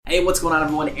Hey, what's going on,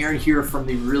 everyone? Aaron here from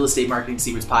the Real Estate Marketing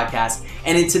Secrets Podcast.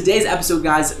 And in today's episode,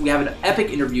 guys, we have an epic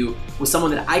interview with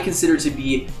someone that I consider to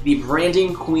be the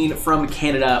branding queen from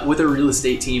Canada with her real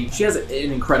estate team. She has an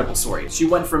incredible story. She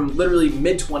went from literally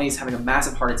mid-20s having a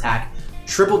massive heart attack,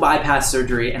 triple bypass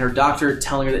surgery, and her doctor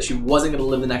telling her that she wasn't going to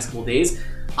live the next couple days.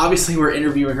 Obviously, we're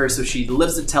interviewing her, so she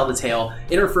lives to tell the tale.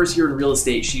 In her first year in real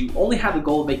estate, she only had the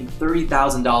goal of making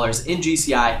 $30,000 in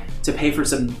GCI to pay for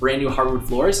some brand new hardwood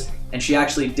floors, and she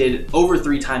actually did over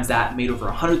 3 times that, made over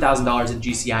 $100,000 in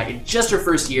GCI in just her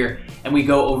first year. And we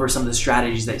go over some of the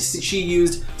strategies that she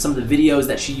used, some of the videos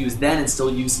that she used then and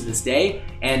still used to this day.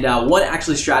 And one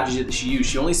actually strategy that she used,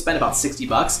 she only spent about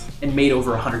 $60 and made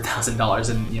over $100,000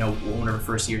 in one of her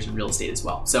first years in real estate as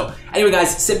well. So anyway,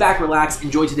 guys, sit back, relax,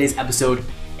 enjoy today's episode,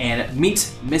 and meet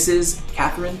Mrs.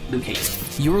 Catherine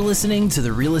Lucchese. You're listening to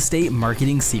the Real Estate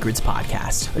Marketing Secrets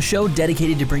Podcast, a show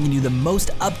dedicated to bringing you the most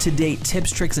up-to-date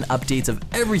tips, tricks, and updates of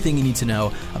everything you need to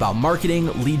know about marketing,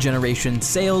 lead generation,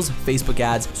 sales, Facebook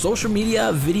ads, social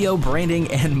media, video, branding,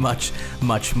 and much,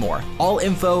 much more. All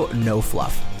info, no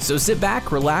fluff. So sit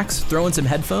back, relax, throw in some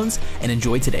headphones, and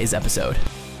enjoy today's episode.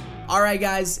 All right,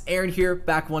 guys, Aaron here,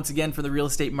 back once again for the Real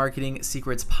Estate Marketing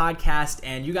Secrets Podcast,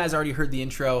 and you guys already heard the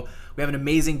intro. We have an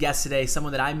amazing guest today,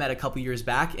 someone that I met a couple years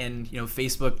back, and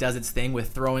Facebook does its thing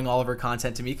with throwing all of her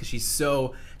content to me because she's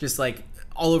so just like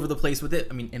all over the place with it.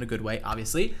 I mean, in a good way,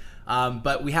 obviously.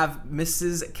 But we have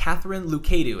Mrs. Catherine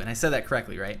Lucchese, and I said that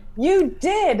correctly, right? You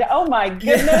did. Oh my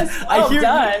goodness.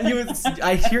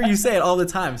 I hear you say it all the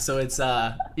time. So it's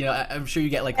I'm sure you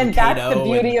get like and Lucado. That's the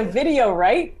beauty of video,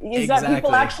 right? Is exactly. That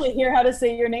people actually hear how to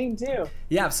say your name too.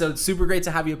 Yeah. So it's super great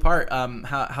to have you a part.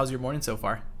 How's your morning so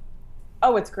far?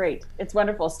 Oh, it's great. It's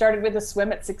wonderful. Started with a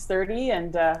swim at 6:30,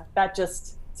 and that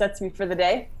just sets me for the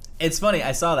day. It's funny.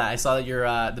 I saw that your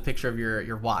the picture of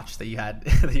your watch that you had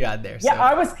there. Yeah, so.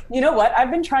 I was. You know what?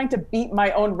 I've been trying to beat my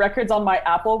own records on my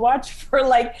Apple Watch for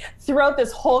throughout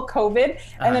this whole COVID,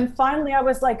 and then finally I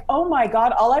was like, oh my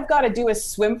God! All I've got to do is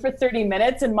swim for 30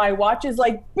 minutes, and my watch is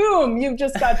like, boom! You've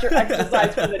just got your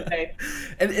exercise for the day.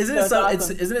 And isn't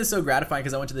awesome. Isn't it so gratifying?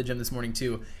 Because I went to the gym this morning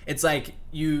too. It's like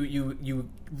you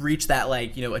reach that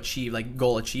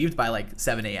goal achieved by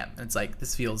 7 a.m. and it's like,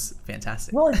 this feels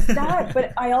fantastic. Well, it's that,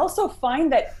 but I also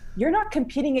find that you're not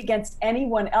competing against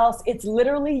anyone else. It's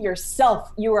literally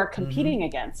yourself you are competing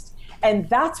against. And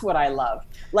that's what I love.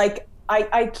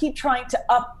 I keep trying to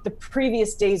up the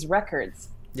previous day's records.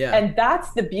 Yeah. And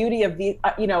that's the beauty of the,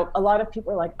 a lot of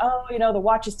people are like, oh, the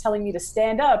watch is telling me to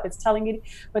stand up. It's telling me,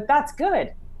 but that's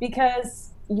good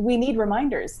because we need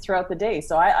reminders throughout the day.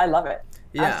 So I love it.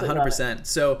 Yeah, 100%.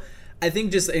 So I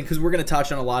think just because we're going to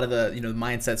touch on a lot of the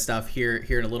mindset stuff here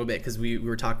in a little bit, because we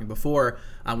were talking before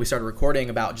we started recording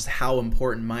about just how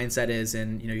important mindset is,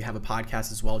 and you have a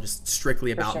podcast as well just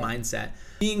strictly about mindset.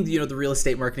 Being the Real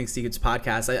Estate Marketing Secrets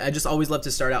Podcast, I just always love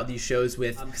to start out these shows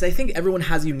with, because I think everyone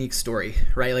has a unique story,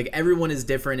 right? Like everyone is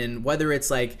different, and whether it's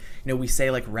we say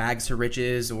rags to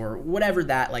riches or whatever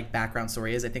that background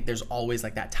story is, I think there's always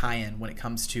that tie-in when it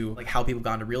comes to how people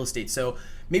got into real estate. So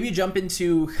maybe jump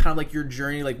into kind of your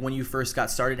journey, when you first got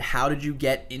started. How did you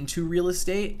get into real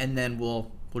estate? And then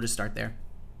we'll just start there.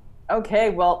 Okay,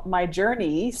 well, my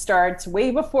journey starts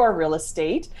way before real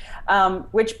estate,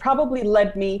 which probably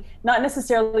led me not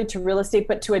necessarily to real estate,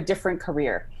 but to a different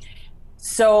career.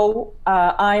 So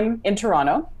I'm in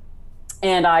Toronto,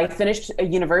 and I finished a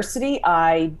university.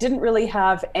 I didn't really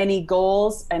have any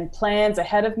goals and plans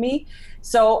ahead of me.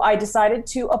 So I decided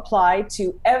to apply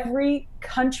to every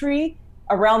country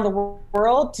around the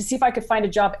world to see if I could find a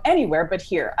job anywhere but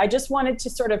here. I just wanted to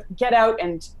sort of get out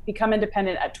and become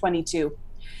independent at 22.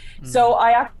 So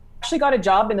I actually got a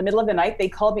job in the middle of the night. They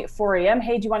called me at 4 a.m.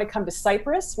 Hey, do you want to come to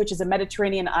Cyprus, which is a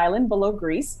Mediterranean island below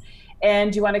Greece?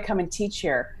 And do you want to come and teach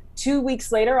here? 2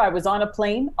 weeks later, I was on a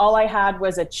plane. All I had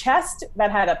was a chest that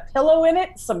had a pillow in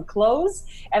it, some clothes,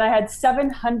 and I had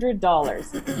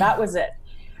 $700. That was it.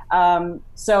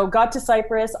 So got to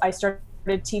Cyprus. I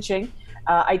started teaching.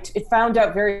 I found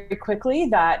out very quickly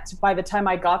that by the time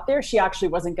I got there, she actually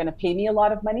wasn't going to pay me a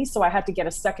lot of money. So I had to get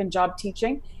a second job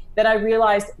teaching. Then I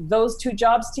realized those 2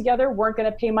 jobs together weren't going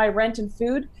to pay my rent and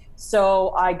food.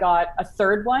 So I got a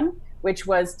third one, which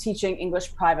was teaching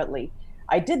English privately.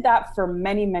 I did that for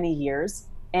many, many years.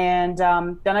 And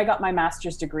then I got my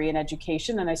master's degree in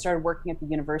education, and I started working at the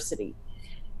university.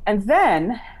 And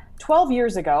then 12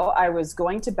 years ago, I was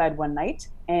going to bed one night,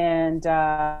 and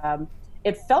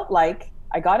it felt like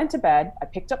I got into bed, I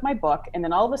picked up my book, and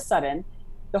then all of a sudden,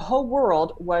 the whole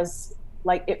world was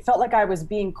it felt like I was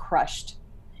being crushed.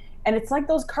 And it's like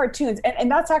those cartoons.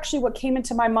 And that's actually what came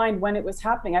into my mind when it was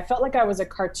happening. I felt like I was a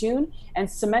cartoon and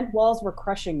cement walls were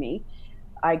crushing me.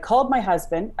 I called my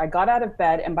husband, I got out of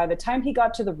bed, and by the time he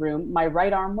got to the room, my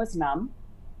right arm was numb.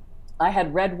 I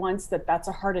had read once that that's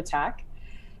a heart attack,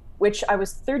 which I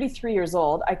was 33 years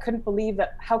old. I couldn't believe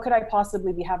that. How could I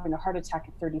possibly be having a heart attack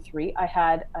at 33? I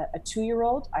had a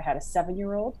 2-year-old, I had a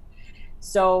 7-year-old.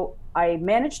 So I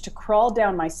managed to crawl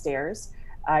down my stairs.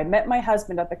 I met my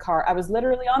husband at the car. I was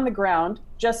literally on the ground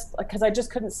just because I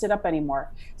just couldn't sit up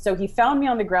anymore. So he found me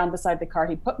on the ground beside the car.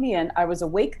 He put me in. I was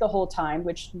awake the whole time,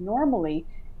 which normally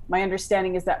my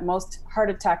understanding is that most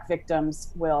heart attack victims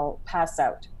will pass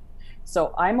out.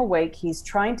 So I'm awake. He's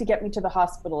trying to get me to the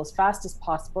hospital as fast as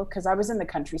possible because I was in the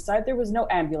countryside. There was no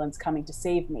ambulance coming to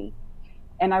save me.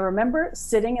 And I remember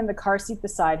sitting in the car seat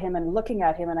beside him and looking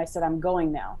at him, and I said, I'm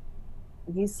going now.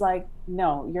 And he's like,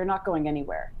 no, you're not going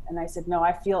anywhere. And I said, no,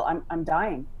 I feel I'm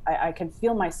dying. I can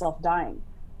feel myself dying.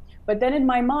 But then in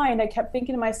my mind, I kept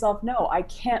thinking to myself, no, I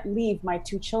can't leave my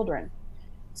 2 children.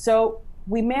 So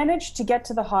we managed to get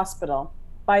to the hospital.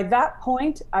 By that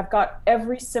point, I've got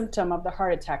every symptom of the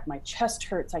heart attack. My chest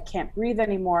hurts. I can't breathe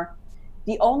anymore.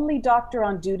 The only doctor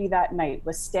on duty that night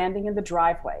was standing in the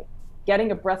driveway,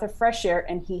 getting a breath of fresh air,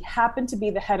 and he happened to be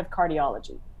the head of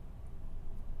cardiology.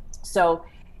 So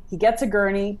he gets a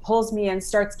gurney, pulls me in,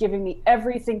 starts giving me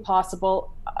everything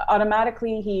possible.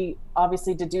 Automatically, he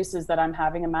obviously deduces that I'm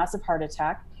having a massive heart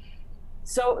attack.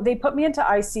 So they put me into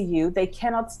ICU. They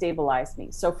cannot stabilize me.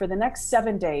 So for the next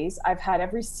 7 days, I've had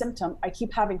every symptom. I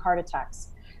keep having heart attacks.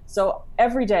 So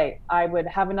every day I would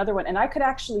have another one, and I could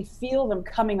actually feel them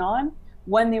coming on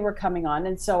when they were coming on.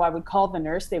 And so I would call the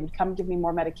nurse. They would come give me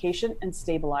more medication and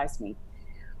stabilize me.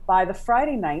 By the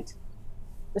Friday night,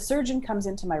 the surgeon comes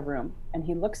into my room and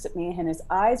he looks at me and his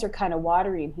eyes are kind of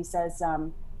watery. And he says,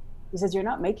 you're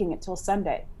not making it till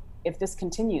Sunday if this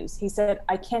continues. He said,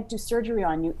 I can't do surgery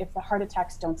on you if the heart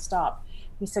attacks don't stop.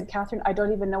 He said, Catherine, I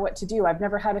don't even know what to do. I've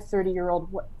never had a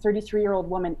 33-year-old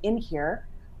woman in here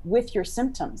with your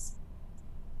symptoms.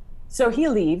 So he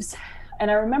leaves.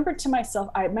 And I remembered to myself,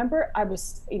 I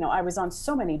was on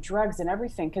so many drugs and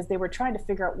everything because they were trying to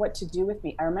figure out what to do with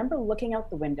me. I remember looking out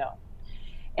the window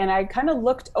and I kind of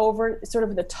looked over sort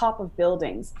of the top of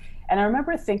buildings. And I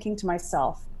remember thinking to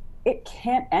myself, it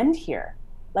can't end here.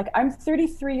 Like, I'm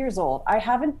 33 years old. I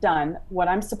haven't done what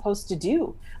I'm supposed to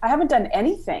do. I haven't done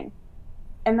anything.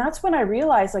 And that's when I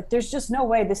realized, like, there's just no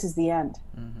way this is the end.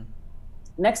 Mm-hmm.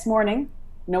 Next morning,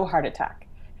 no heart attack.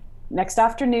 Next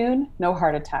afternoon, no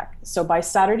heart attack. So by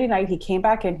Saturday night, he came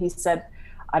back and he said,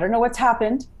 I don't know what's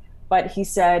happened, but he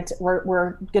said,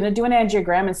 we're going to do an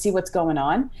angiogram and see what's going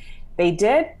on. They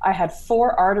did. I had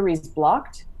 4 arteries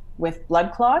blocked with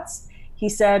blood clots. He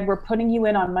said, we're putting you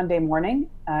in on Monday morning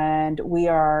and we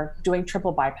are doing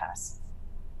triple bypass.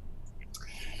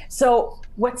 So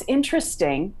what's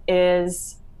interesting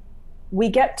is we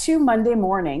get to Monday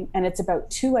morning and it's about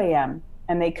 2 a.m.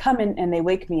 and they come in and they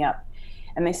wake me up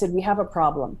and they said, we have a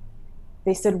problem.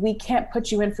 They said, we can't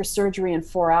put you in for surgery in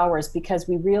 4 hours because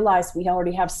we realized we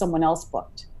already have someone else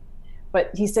booked.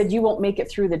 But he said, you won't make it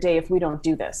through the day if we don't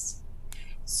do this.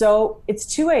 So it's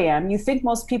 2 a.m. You think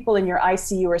most people in your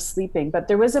ICU are sleeping, but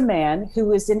there was a man who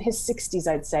was in his 60s,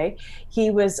 I'd say.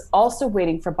 He was also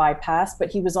waiting for bypass, but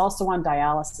he was also on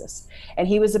dialysis. And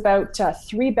he was about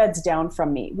 3 beds down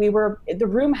from me. The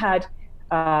room had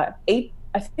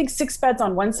 6 beds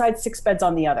on one side, 6 beds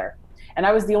on the other. And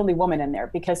I was the only woman in there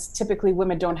because typically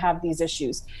women don't have these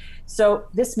issues. So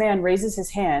this man raises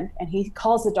his hand and he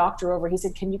calls the doctor over. He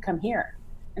said, can you come here?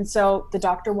 And so the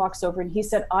doctor walks over and he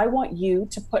said, I want you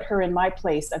to put her in my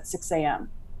place at 6 a.m.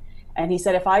 And he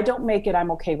said, if I don't make it,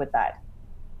 I'm okay with that.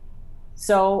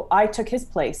 So I took his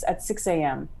place at 6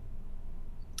 a.m.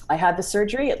 I had the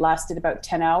surgery. It lasted about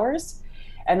 10 hours.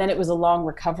 And then it was a long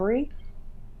recovery.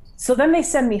 So then they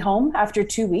send me home after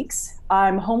 2 weeks.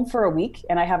 I'm home for a week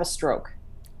and I have a stroke.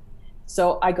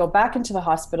 So I go back into the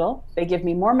hospital. They give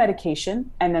me more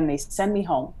medication and then they send me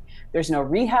home. There's no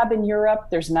rehab in Europe.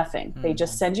 There's nothing. Mm-hmm. They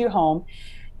just send you home.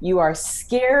 You are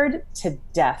scared to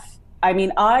death. I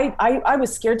mean, I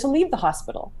was scared to leave the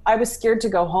hospital. I was scared to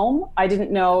go home. I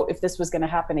didn't know if this was going to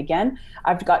happen again.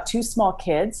 I've got 2 small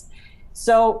kids.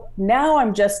 So now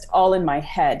I'm just all in my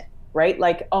head, right?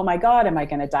 Like, oh my God, am I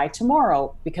going to die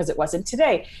tomorrow because it wasn't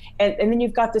today? And then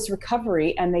you've got this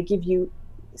recovery and they give you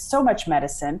so much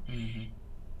medicine. Mm-hmm.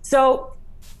 So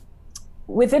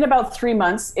within about 3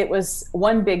 months, it was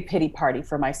one big pity party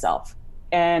for myself.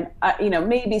 And,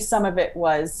 maybe some of it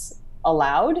was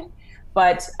allowed,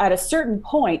 but at a certain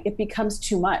point, it becomes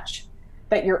too much.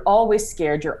 That you're always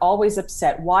scared, you're always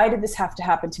upset. Why did this have to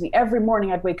happen to me? Every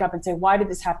morning I'd wake up and say, why did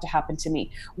this have to happen to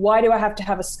me? Why do I have to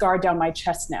have a scar down my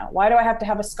chest now? Why do I have to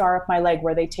have a scar up my leg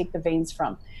where they take the veins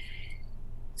from?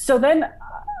 So then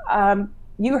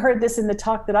you heard this in the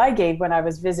talk that I gave when I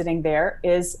was visiting there,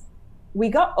 is we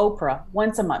got Oprah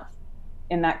once a month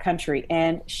in that country,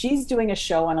 and she's doing a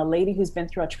show on a lady who's been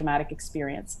through a traumatic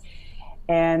experience.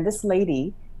 And this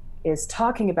lady is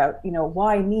talking about,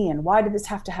 why me and why did this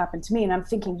have to happen to me? And I'm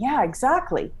thinking, yeah,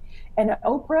 exactly. And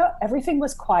Oprah, everything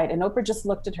was quiet. And Oprah just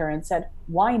looked at her and said,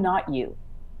 why not you?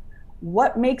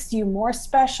 What makes you more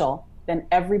special than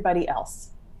everybody else?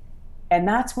 And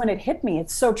that's when it hit me.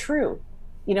 It's so true.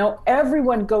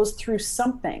 Everyone goes through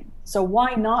something. So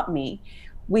why not me?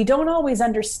 We don't always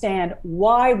understand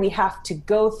why we have to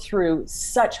go through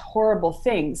such horrible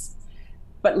things,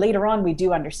 but later on we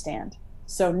do understand.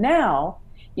 So now,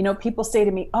 people say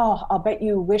to me, oh, I'll bet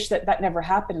you wish that never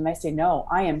happened. And I say, no,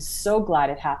 I am so glad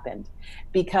it happened,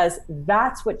 because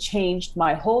that's what changed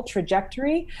my whole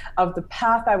trajectory of the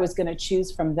path I was going to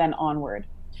choose from then onward.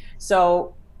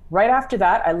 So right after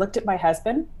that, I looked at my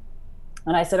husband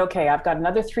and I said, okay, I've got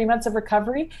another 3 months of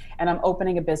recovery and I'm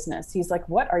opening a business. He's like,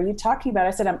 what are you talking about?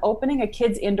 I said, I'm opening a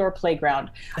kids' indoor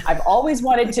playground. I've always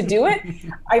wanted to do it.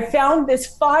 I found this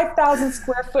 5,000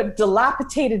 square foot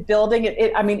dilapidated building.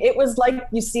 It was like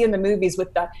you see in the movies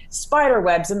with the spider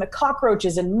webs and the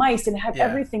cockroaches and mice, and had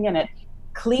everything in it.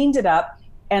 Cleaned it up.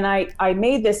 And I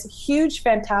made this huge,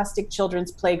 fantastic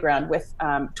children's playground with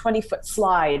 20-foot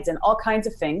slides and all kinds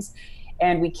of things.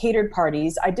 And we catered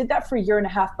parties. I did that for a year and a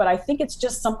half, but I think it's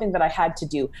just something that I had to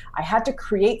do. I had to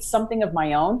create something of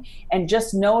my own and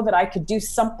just know that I could do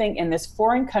something in this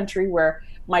foreign country where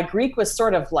my Greek was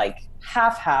sort of like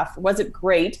half-half. It wasn't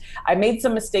great. I made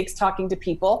some mistakes talking to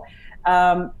people.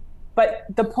 But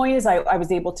the point is I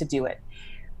was able to do it.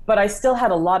 But I still had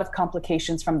a lot of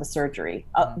complications from the surgery.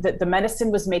 The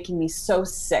medicine was making me so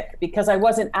sick because I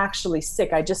wasn't actually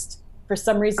sick. For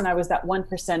some reason, I was that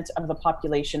 1% of the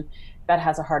population that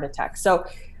has a heart attack. So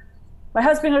my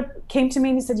husband came to me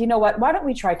and he said, you know what, why don't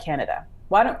we try Canada?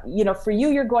 Why don't, for you,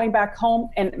 you're going back home,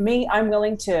 and me, I'm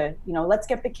willing to, let's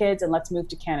get the kids and let's move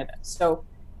to Canada. So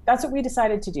that's what we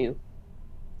decided to do.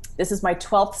 This is my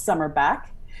 12th summer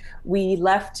back. We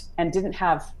left and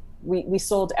we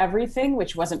sold everything,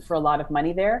 which wasn't for a lot of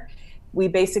money there. We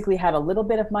basically had a little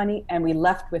bit of money and we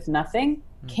left with nothing,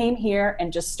 came here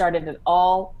and just started it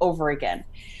all over again.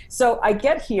 So I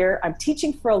get here, I'm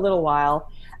teaching for a little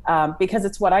while because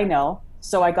it's what I know.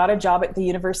 So I got a job at the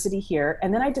university here,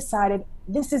 and then I decided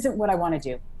this isn't what I want to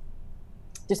do.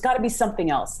 There's got to be something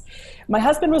else. My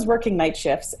husband was working night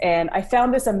shifts, and I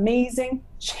found this amazing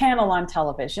channel on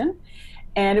television,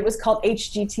 and it was called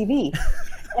HGTV.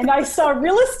 And I saw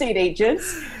real estate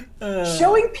agents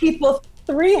showing people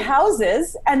 3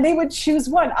 houses, and they would choose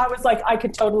one. I was like, I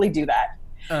could totally do that.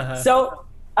 So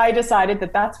I decided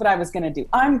that that's what I was going to do.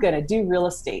 I'm going to do real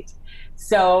estate.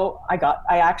 So I had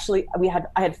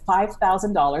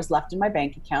 $5,000 left in my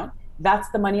bank account. That's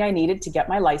the money I needed to get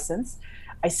my license.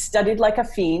 I studied like a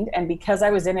fiend, and because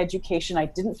I was in education, I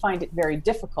didn't find it very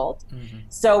difficult.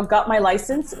 So got my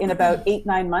license in about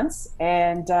 8-9 months,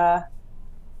 and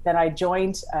then I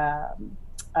joined a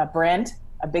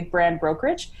big brand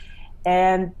brokerage,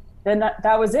 and then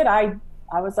that was it. I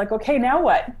was like, okay, now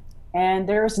what? And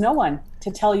there's no one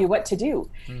to tell you what to do.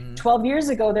 12 years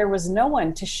ago, there was no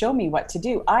one to show me what to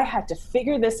do. I had to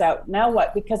figure this out. Now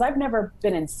what? Because I've never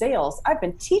been in sales. I've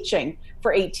been teaching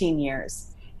for 18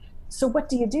 years. So what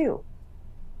do you do?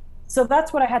 So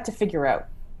that's what I had to figure out.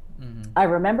 I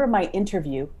remember my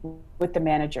interview with the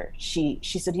manager. She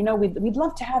said, we'd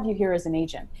love to have you here as an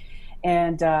agent.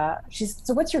 And she said,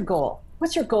 so what's your goal?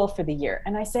 What's your goal for the year?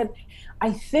 And I said,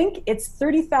 I think it's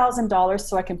 $30,000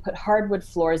 so I can put hardwood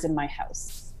floors in my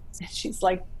house. And she's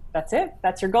like, that's it?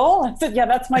 That's your goal? I said, yeah,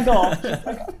 that's my goal. She's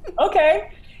like,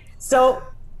 okay. So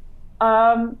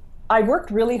I worked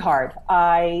really hard.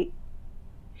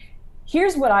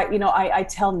 Here's what I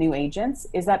tell new agents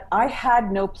is that I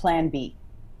had no plan B.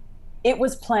 It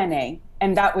was plan A,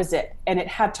 and that was it. And it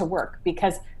had to work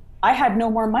because I had no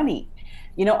more money.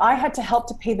 I had to help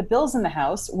to pay the bills in the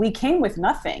house. We came with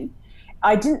nothing.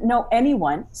 I didn't know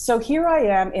anyone. So here I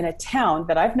am in a town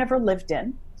that I've never lived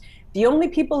in. The only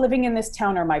people living in this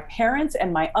town are my parents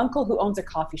and my uncle who owns a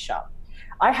coffee shop.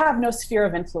 I have no sphere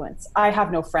of influence. I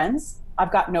have no friends.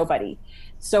 I've got nobody.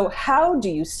 So how do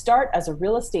you start as a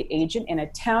real estate agent in a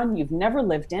town you've never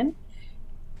lived in?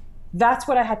 That's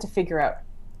what I had to figure out.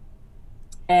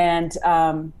 And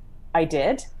I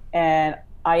did. And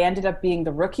I ended up being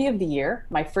the rookie of the year,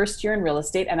 my first year in real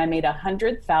estate, and I made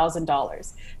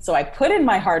 $100,000. So I put in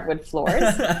my hardwood floors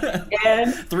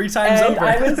and 3 times over.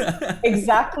 I was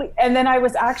exactly, and then I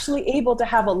was actually able to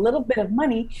have a little bit of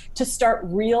money to start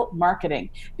real marketing,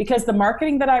 because the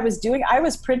marketing that I was doing, I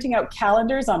was printing out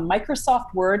calendars on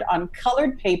Microsoft Word on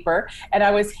colored paper, and I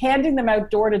was handing them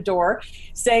out door to door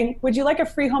saying, would you like a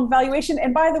free home valuation?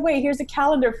 And by the way, here's a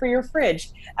calendar for your fridge.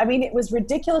 I mean, it was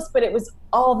ridiculous, but it was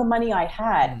all the money I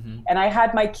had. And I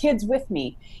had my kids with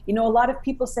me. You know, a lot of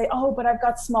people say, oh, but I've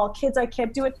got small kids, I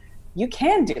can't do it. You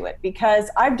can do it, because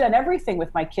I've done everything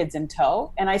with my kids in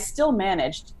tow, and I still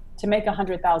managed to make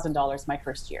 $100,000 my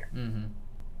first year.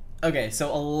 Okay,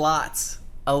 so a lot.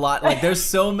 Like, there's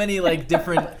so many like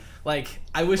different, like,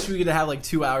 I wish we could have like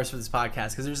 2 hours for this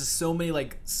podcast, because there's just so many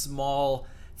like small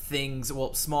things,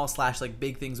 well, small / like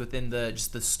big things within the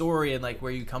just the story and like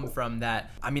where you come from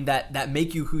that, I mean, that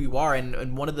make you who you are.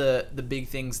 And one of the big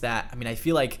things that, I mean, I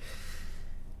feel like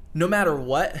no matter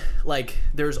what, like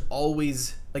there's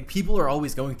always, like, people are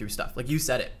always going through stuff, like you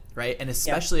said it, right? And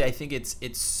especially I think it's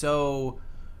so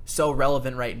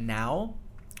relevant right now,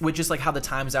 with just like how the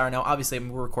times are now. Obviously, I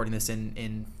mean, we're recording this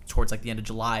in towards like the end of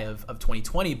July of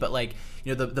 2020, but like,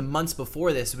 you know, the months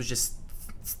before this, it was just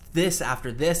this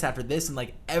after this after this, and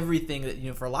like everything that, you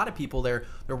know, for a lot of people, their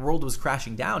world was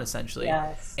crashing down essentially.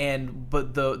 Yes. And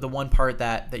but the one part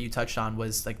that you touched on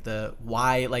was like the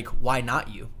why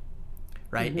not you,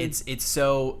 right? It's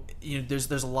so, you know,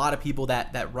 there's a lot of people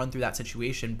that run through that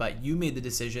situation, but you made the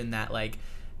decision that like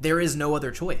there is no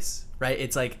other choice, right?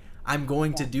 It's like, I'm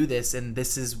going to do this, and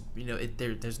this is, you know,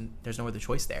 there's no other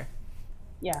choice there.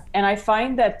 Yeah, and I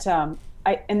find that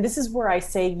and this is where I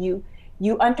say you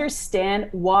understand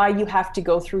why you have to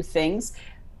go through things.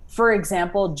 For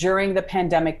example, during the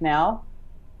pandemic now,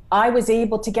 I was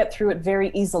able to get through it very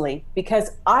easily,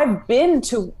 because I've been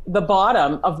to the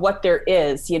bottom of what there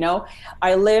is, you know.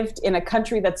 I lived in a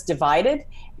country that's divided,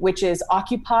 which is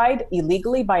occupied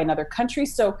illegally by another country.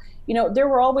 So, you know, there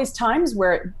were always times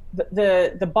where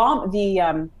the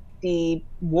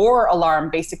war alarm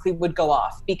basically would go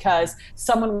off because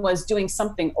someone was doing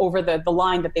something over the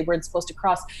line that they weren't supposed to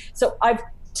cross. So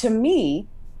to me,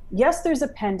 yes, there's a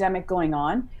pandemic going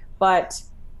on, but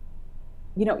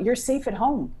you know, you're safe at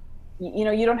home. You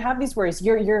know, you don't have these worries.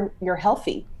 You're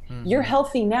healthy. You're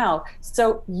healthy now.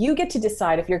 So you get to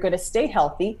decide if you're going to stay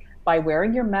healthy by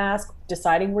wearing your mask,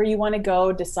 deciding where you want to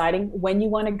go, deciding when you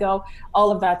want to go,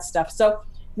 all of that stuff. So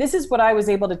this is what I was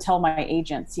able to tell my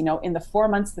agents. You know, in the 4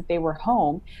 months that they were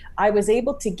home, I was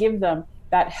able to give them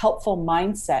that helpful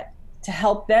mindset to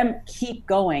help them keep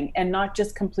going and not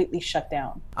just completely shut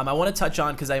down. I want to touch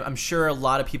on, because I'm sure a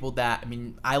lot of people that, I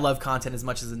mean, I love content as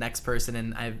much as the next person,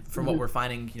 and from what we're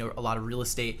finding, you know, a lot of real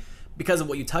estate, because of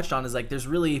what you touched on, is like there's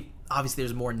really, obviously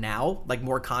there's more now, like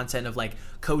more content of like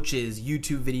coaches,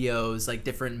 YouTube videos, like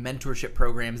different mentorship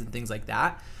programs and things like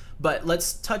that. But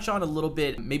let's touch on a little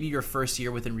bit, maybe your first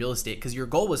year within real estate, because your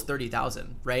goal was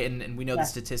 30,000, right? And we know the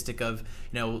statistic of,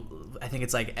 you know, I think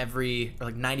it's like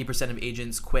 90% of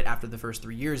agents quit after the first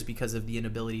 3 years because of the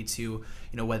inability to, you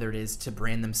know, whether it is to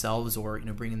brand themselves or, you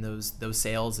know, bring in those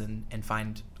sales and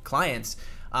find clients.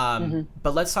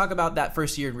 But let's talk about that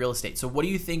first year in real estate. So what do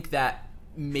you think that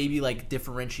maybe like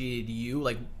differentiated you?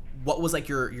 Like, what was like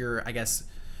your I guess,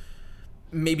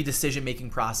 maybe decision-making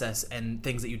process and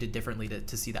things that you did differently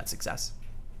to see that success?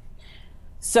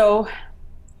 So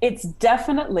it's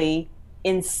definitely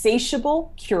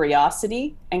insatiable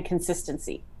curiosity and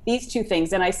consistency. These two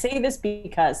things. And I say this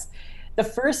because the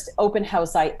first open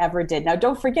house I ever did, now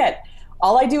don't forget,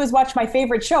 all I do is watch my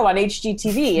favorite show on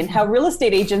HGTV and how real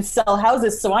estate agents sell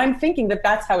houses. So I'm thinking that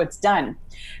that's how it's done.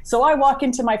 So I walk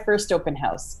into my first open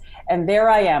house, and there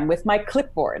I am with my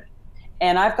clipboard.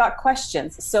 And I've got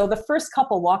questions. So the first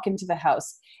couple walk into the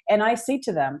house, and I say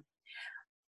to them,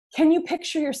 can you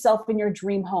picture yourself in your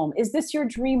dream home? Is this your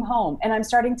dream home? And I'm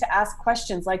starting to ask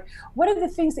questions like, what are the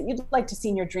things that you'd like to see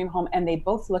in your dream home? And they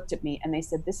both looked at me and they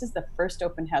said, this is the first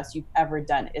open house you've ever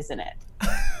done, isn't it?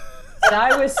 And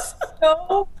I was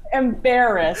so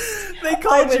embarrassed. They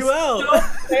called you out. So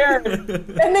embarrassed.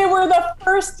 And they were the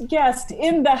first guest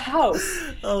in the house.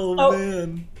 Oh,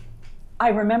 man. I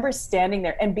remember standing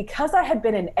there, and because I had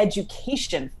been in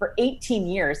education for 18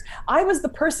 years, I was the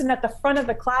person at the front of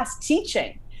the class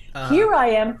teaching. Here I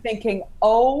am thinking,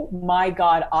 oh my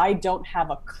God, I don't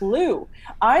have a clue.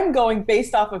 I'm going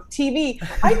based off of TV.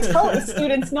 I tell the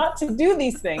students not to do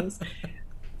these things.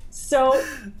 So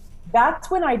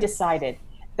that's when I decided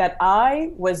that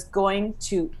I was going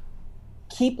to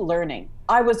keep learning.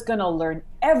 I was going to learn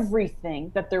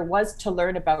everything that there was to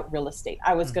learn about real estate.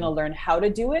 I was going to learn how to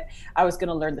do it. I was going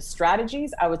to learn the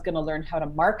strategies. I was going to learn how to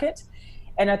market.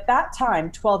 And at that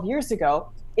time, 12 years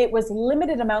ago, it was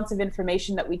limited amounts of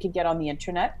information that we could get on the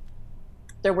internet.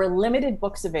 There were limited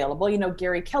books available. You know,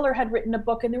 Gary Keller had written a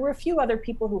book, and there were a few other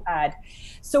people who had.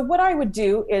 So what I would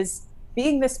do is,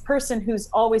 being this person who's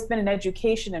always been in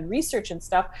education and research and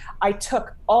stuff, I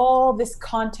took all this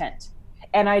content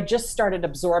and I just started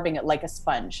absorbing it like a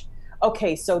sponge.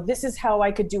 Okay, so this is how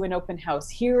I could do an open house.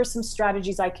 Here are some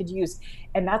strategies I could use.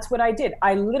 And that's what I did.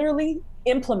 I literally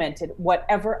implemented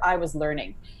whatever I was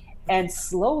learning. And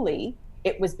slowly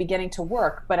it was beginning to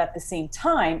work, but at the same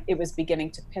time, it was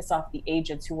beginning to piss off the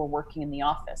agents who were working in the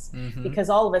office. Because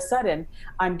all of a sudden,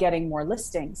 I'm getting more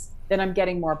listings, then I'm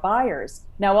getting more buyers.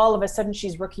 Now, all of a sudden,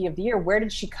 she's Rookie of the Year. Where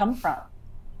did she come from?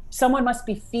 Someone must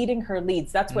be feeding her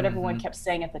leads. That's what everyone kept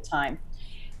saying at the time.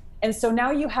 And so now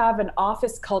you have an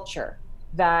office culture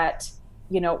that,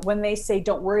 you know, when they say,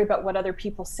 don't worry about what other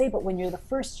people say, but when you're the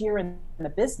first year in the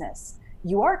business,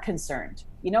 you are concerned.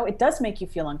 You know, it does make you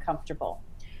feel uncomfortable.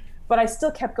 But I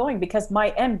still kept going because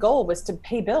my end goal was to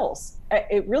pay bills.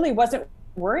 It really wasn't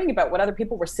worrying about what other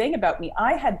people were saying about me.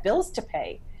 I had bills to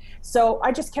pay. So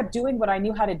I just kept doing what I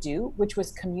knew how to do, which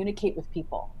was communicate with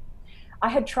people. I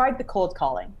had tried the cold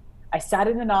calling. I sat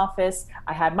in an office.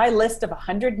 I had my list of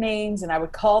 100 names and I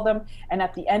would call them. And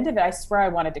at the end of it, I swear I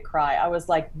wanted to cry. I was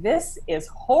like, this is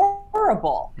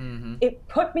horrible. It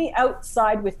put me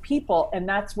outside with people, and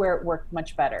that's where it worked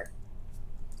much better.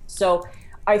 So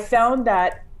I found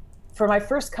that for my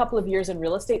first couple of years in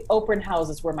real estate, open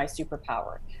houses were my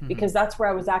superpower because that's where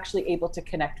I was actually able to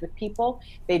connect with people.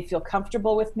 They'd feel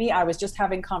comfortable with me. I was just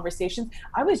having conversations.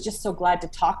 I was just so glad to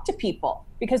talk to people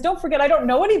because don't forget, I don't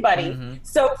know anybody.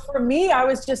 So for me, I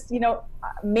was just, you know,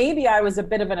 maybe I was a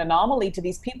bit of an anomaly to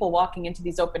these people walking into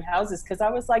these open houses because I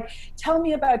was like, tell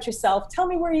me about yourself. Tell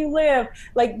me where you live.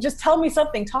 Like, just tell me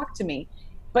something. Talk to me.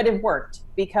 But it worked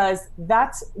because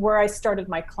that's where I started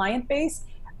my client base.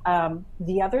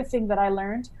 The other thing that I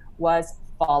learned was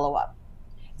follow-up.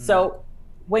 So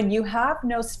when you have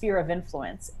no sphere of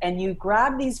influence and you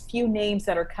grab these few names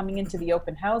that are coming into the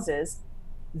open houses,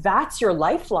 that's your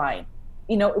lifeline.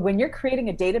 You know, when you're creating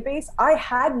a database, I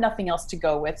had nothing else to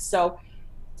go with. So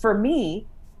for me,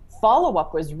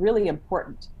 follow-up was really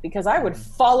important because I would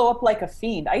follow up like a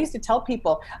fiend. I used to tell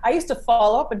people, I used to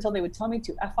follow up until they would tell me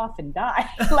to F off and die.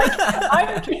 Like,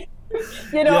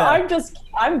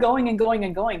 I'm going and going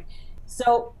and going.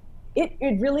 So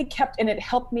it really kept, and it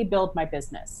helped me build my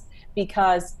business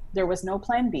because there was no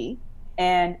plan B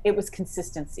and it was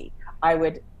consistency. I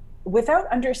would, without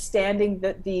understanding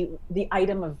the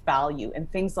item of value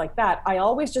and things like that, I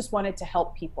always just wanted to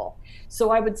help people.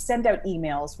 So I would send out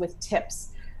emails with tips.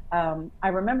 I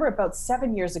remember about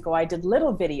 7 years ago, I did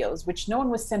little videos, which no one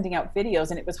was sending out videos.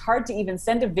 And it was hard to even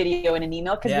send a video in an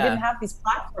email because we didn't have these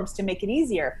platforms to make it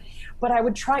easier. But I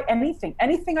would try anything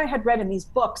I had read in these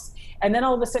books. And then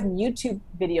all of a sudden, YouTube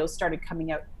videos started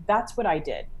coming out. That's what I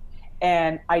did.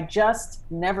 And I just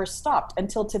never stopped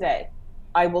until today.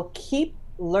 I will keep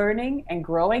learning and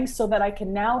growing so that I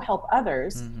can now help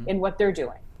others in what they're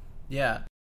doing. Yeah.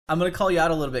 I'm going to call you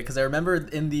out a little bit because I remember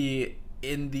in the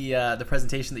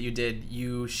presentation that you did,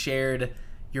 you shared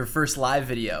your first live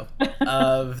video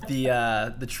of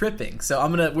the tripping. So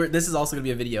this is also gonna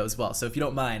be a video as well. So if you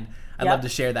don't mind, I'd love to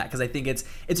share that because I think it's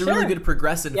a really good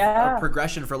progression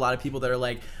for a lot of people that are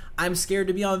like, I'm scared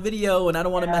to be on video and I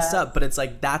don't want to mess up. But it's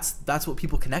like that's what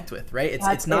people connect with, right?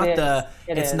 It's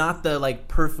not the like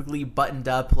perfectly buttoned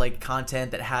up like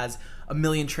content that has a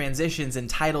million transitions and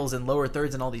titles and lower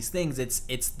thirds and all these things.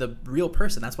 It's the real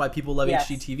person. That's why people love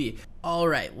HGTV. All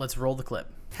right, let's roll the clip.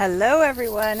 Hello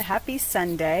everyone, happy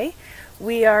Sunday.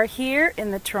 We are here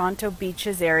in the Toronto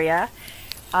Beaches area.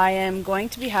 I am going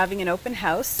to be having an open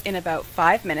house in about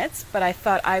 5 minutes, but I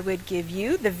thought I would give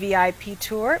you the VIP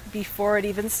tour before it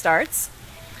even starts.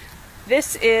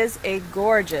 This is a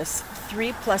gorgeous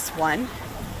 3+1.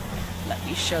 Let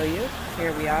me show you.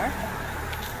 Here we are.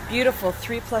 Beautiful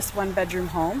 3+1 bedroom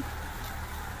home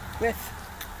with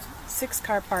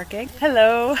 6-car parking.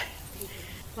 Hello.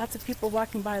 Lots of people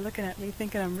walking by looking at me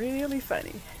thinking I'm really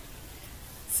funny.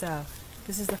 So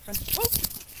this is the front. Oh,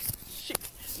 shoot.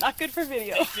 Not good for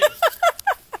video.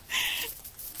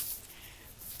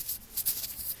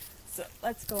 So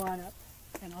let's go on up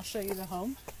and I'll show you the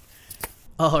home.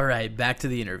 All right, back to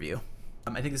the interview.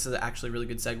 I think this is actually a really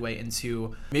good segue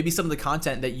into maybe some of the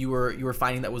content that you were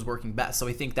finding that was working best. So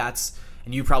I think that's,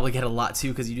 and you probably get a lot too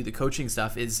because you do the coaching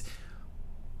stuff, is,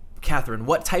 Catherine,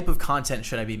 what type of content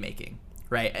should I be making?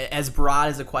 right? As broad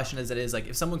as a question as it is, like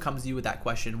if someone comes to you with that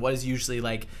question, what is usually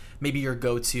like maybe your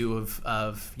go-to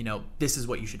of this is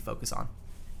what you should focus on?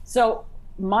 So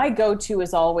my go-to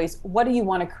is always, what do you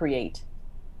want to create?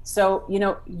 So,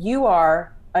 you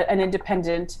are an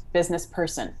independent business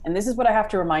person. And this is what I have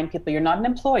to remind people. You're not an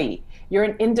employee. You're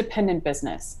an independent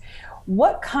business.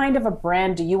 What kind of a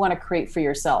brand do you want to create for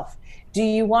yourself? Do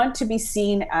you want to be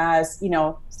seen as,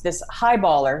 this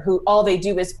highballer who all they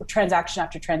do is transaction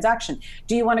after transaction?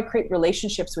 Do you want to create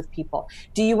relationships with people?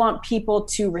 Do you want people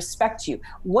to respect you?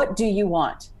 What do you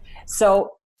want?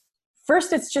 So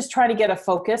first, it's just trying to get a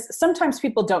focus. Sometimes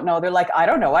people don't know. They're like, I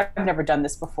don't know. I've never done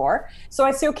this before. So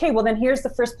I say, okay, well, then here's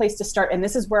the first place to start. And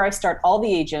this is where I start all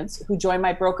the agents who join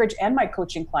my brokerage and my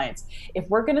coaching clients. If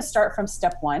we're going to start from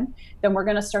step one, then we're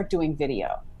going to start doing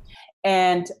video.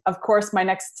 And of course, my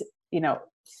next,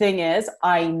 thing is,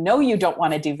 I know you don't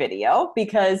want to do video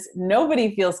because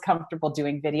nobody feels comfortable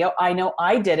doing video. I know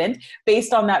I didn't,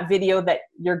 based on that video that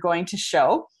you're going to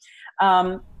show.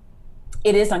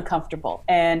 It is uncomfortable.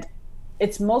 And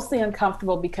it's mostly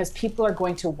uncomfortable because people are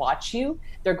going to watch you,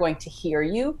 they're going to hear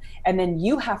you, and then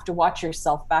you have to watch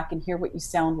yourself back and hear what you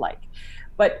sound like.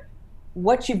 But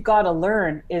what you've got to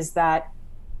learn is that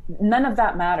none of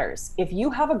that matters. If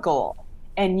you have a goal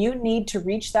and you need to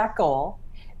reach that goal,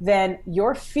 then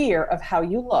your fear of how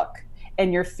you look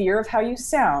and your fear of how you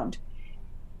sound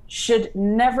should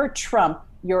never trump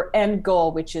your end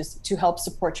goal, which is to help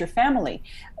support your family.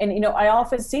 And, I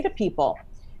often say to people,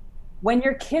 when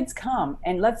your kids come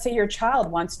and let's say your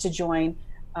child wants to join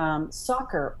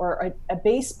soccer or a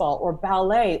baseball or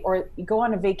ballet, or you go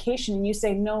on a vacation and you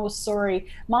say, no, sorry,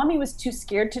 mommy was too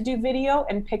scared to do video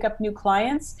and pick up new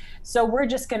clients, so we're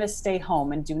just going to stay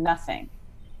home and do nothing.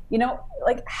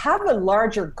 Have a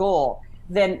larger goal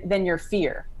than your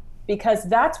fear, because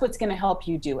that's what's going to help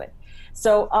you do it.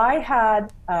 So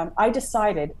I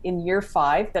decided in year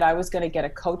 5 that I was going to get a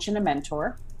coach and a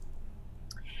mentor,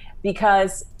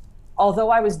 because although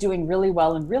I was doing really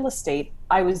well in real estate,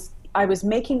 I was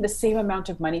making the same amount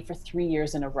of money for 3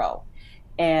 years in a row.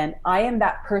 And I am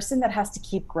that person that has to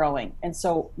keep growing. And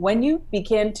so when you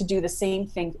begin to do the same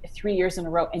thing 3 years in a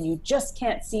row and you just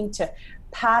can't seem to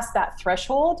pass that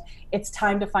threshold, it's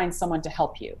time to find someone to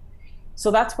help you.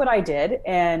 So that's what I did.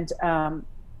 And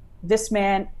this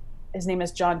man, his name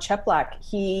is John Cheplak,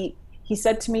 he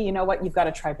said to me, you know what, you've got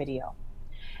to try video.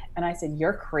 And I said,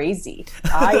 you're crazy.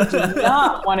 I do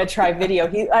not want to try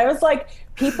video. I was like,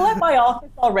 people at my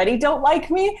office already don't like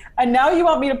me, and now you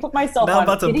want me to put myself on video? Now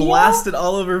I'm about to blast it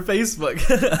all over Facebook.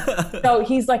 So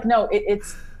he's like, no,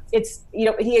 it's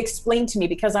he explained to me,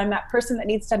 because I'm that person that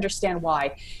needs to understand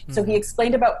why. So he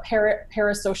explained about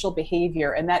parasocial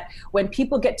behavior, and that when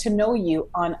people get to know you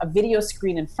on a video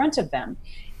screen in front of them,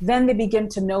 then they begin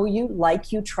to know you,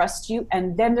 like you, trust you,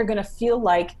 and then they're going to feel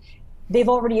like they've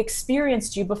already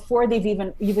experienced you before you've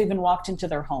even walked into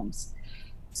their homes.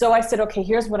 So I said, okay,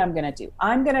 here's what I'm going to do.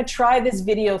 I'm going to try this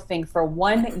video thing for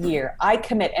 1 year. I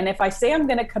commit. And if I say I'm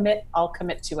going to commit, I'll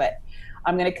commit to it.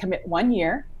 I'm going to commit 1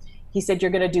 year. He said,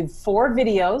 you're going to do 4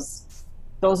 videos.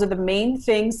 Those are the main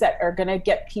things that are going to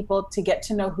get people to get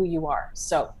to know who you are.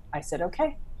 So I said,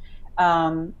 okay.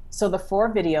 So the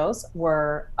 4 videos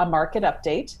were a market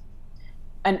update,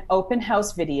 an open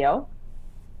house video,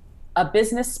 a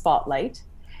business spotlight,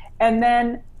 and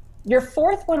then your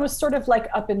 4th one was sort of like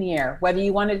up in the air, whether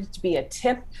you wanted it to be a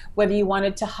tip, whether you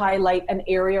wanted to highlight an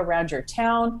area around your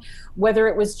town, whether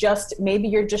it was just maybe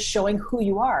you're just showing who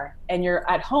you are and you're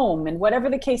at home, and whatever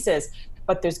the case is,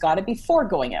 but there's got to be 4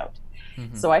 going out.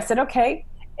 So I said, okay.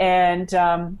 And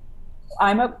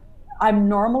I'm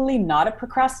normally not a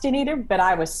procrastinator, but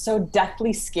I was so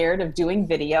deathly scared of doing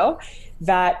video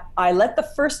that I let the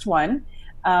first one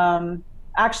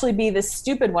actually be this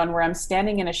stupid one where I'm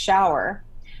standing in a shower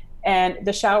and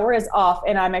the shower is off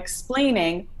and I'm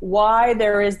explaining why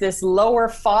there is this lower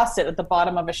faucet at the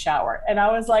bottom of a shower. And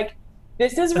I was like,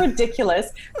 this is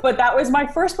ridiculous. But that was my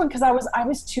first one because I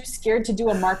was too scared to do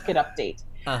a market update.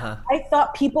 I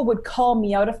thought people would call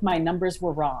me out if my numbers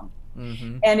were wrong.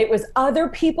 And it was other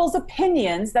people's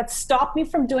opinions that stopped me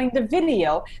from doing the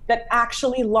video that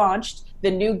actually launched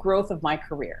the new growth of my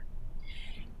career.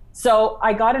 So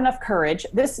I got enough courage.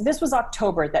 This was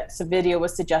October that the video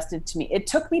was suggested to me. It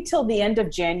took me till the end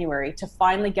of January to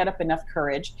finally get up enough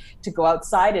courage to go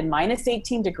outside in minus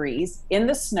 18 degrees in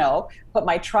the snow, put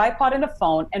my tripod in a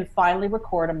phone, and finally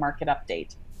record a market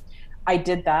update. I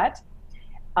did that.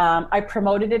 I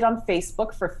promoted it on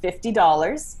Facebook for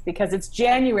 $50 because it's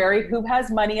January. Who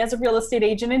has money as a real estate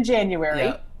agent in January?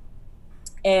 Yeah.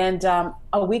 And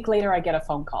a week later, I get a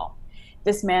phone call.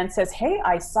 this man says, hey,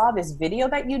 I saw this video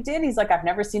that you did. He's like, I've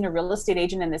never seen a real estate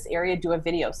agent in this area do a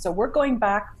video. So we're going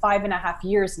back 5.5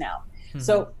 years now.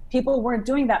 So people weren't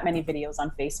doing that many videos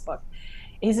on Facebook.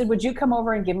 He said, would you come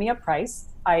over and give me a price?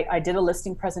 I did a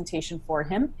listing presentation for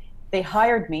him. They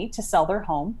hired me to sell their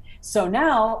home. So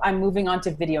now I'm moving on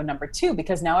to video number 2,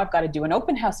 because now I've got to do an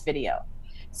open house video.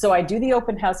 So I do the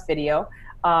open house video.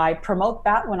 I promote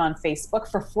that one on Facebook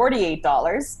for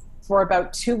 $48 for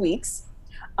about 2 weeks.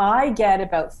 I get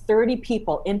about 30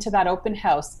 people into that open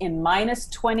house in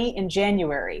 -20 in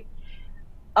January.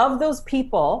 Of those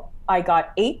people, I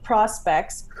got 8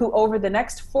 prospects who over the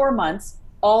next 4 months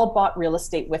all bought real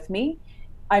estate with me.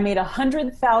 I made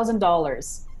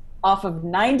 $100,000 off of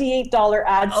 $98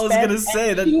 ad spend. I was gonna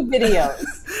say that 2 videos.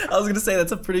 I was gonna say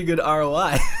that's a pretty good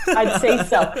ROI. I'd say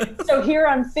so. So here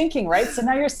I'm thinking, right? So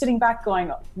now you're sitting back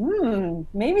going,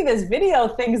 maybe this video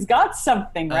thing's got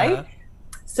something, right?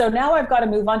 So now I've got to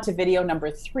move on to video number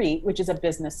 3, which is a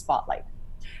business spotlight.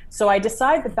 So I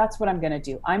decide that that's what I'm going to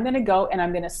do. I'm going to go and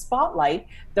I'm going to spotlight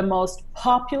the most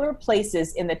popular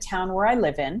places in the town where I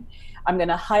live in. I'm going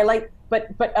to highlight,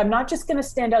 but I'm not just going to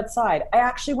stand outside. I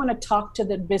actually want to talk to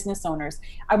the business owners.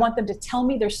 I want them to tell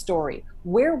me their story.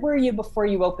 Where were you before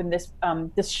you opened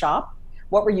this shop?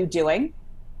 What were you doing?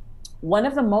 One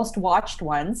of the most watched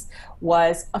ones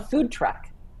was a food truck.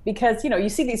 Because, you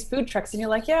see these food trucks and you're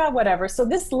like, yeah, whatever. So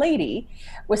this lady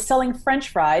was selling French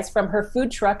fries from her food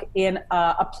truck in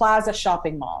a Plaza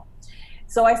shopping mall.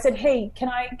 So I said, hey, can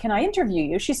I interview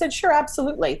you? She said, sure,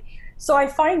 absolutely. So I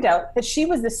find out that she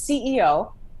was the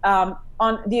CEO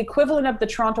on the equivalent of the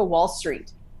Toronto Wall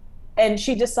Street. And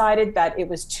she decided that it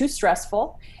was too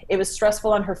stressful. It was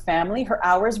stressful on her family. Her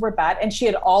hours were bad. And she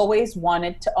had always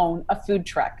wanted to own a food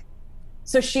truck.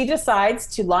 So she decides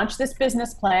to launch this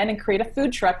business plan and create a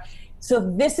food truck. So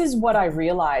this is what I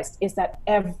realized, is that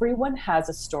everyone has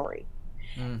a story.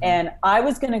 And I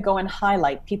was going to go and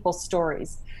highlight people's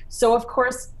stories. So of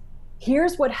course,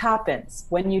 here's what happens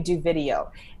when you do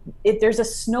video. There's a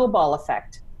snowball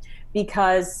effect,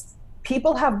 because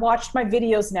people have watched my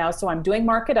videos now. So I'm doing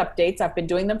market updates. I've been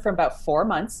doing them for about 4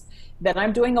 months. Then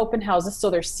I'm doing open houses.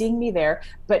 So they're seeing me there.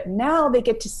 But now they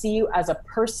get to see you as a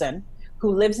person who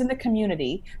lives in the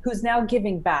community, who's now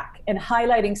giving back and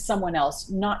highlighting someone else,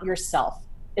 not yourself.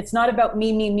 It's not about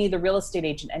me, the real estate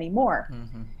agent anymore.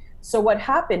 So what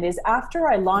happened is, after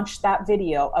I launched that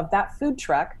video of that food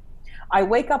truck, I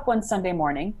wake up one Sunday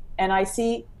morning and I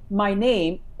see my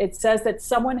name. It says that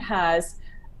someone has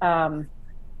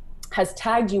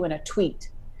tagged you in a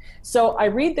tweet. So I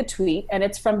read the tweet, and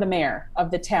it's from the mayor of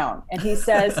the town. And he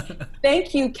says,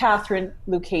 thank you, Catherine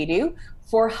Lucadu,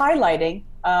 for highlighting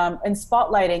and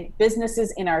spotlighting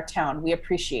businesses in our town. We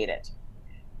appreciate it.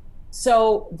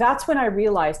 So that's when I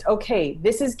realized, okay,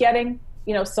 this is getting,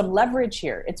 some leverage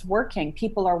here. It's working.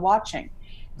 People are watching.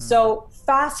 So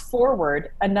fast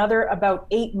forward another about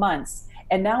 8 months,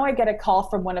 and now I get a call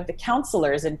from one of the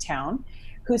counselors in town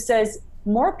who says,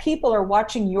 more people are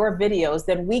watching your videos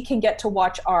than we can get to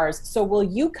watch ours. So will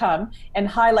you come and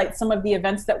highlight some of the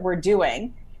events that we're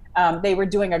doing? They were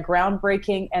doing a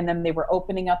groundbreaking, and then they were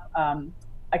opening up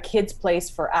a kid's place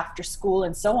for after school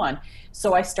and so on.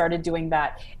 So I started doing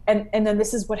that. And then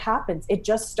this is what happens. It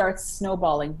just starts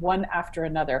snowballing one after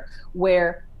another,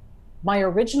 where my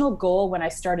original goal when I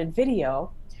started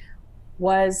video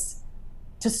was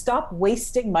to stop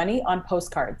wasting money on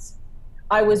postcards.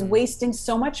 I was wasting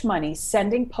so much money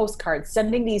sending postcards,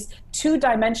 sending these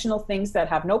 2-dimensional things that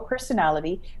have no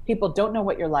personality. People don't know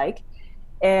what you're like.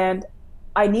 And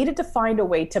I needed to find a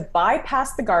way to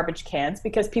bypass the garbage cans,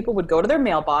 because people would go to their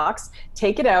mailbox,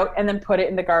 take it out, and then put it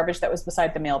in the garbage that was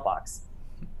beside the mailbox.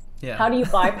 Yeah. How do you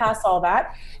bypass all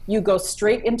that? You go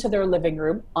straight into their living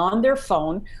room on their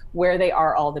phone, where they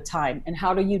are all the time. And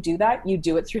how do you do that? You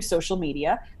do it through social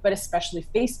media, but especially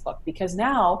Facebook, because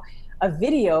now a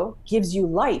video gives you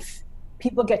life.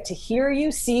 People get to hear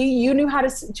you, see you knew how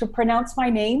to pronounce my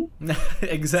name.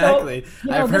 Exactly.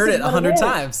 So, I've heard it 100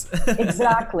 times.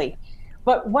 Exactly.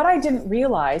 But what I didn't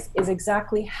realize is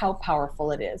exactly how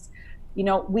powerful it is.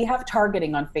 We have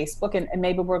targeting on Facebook, and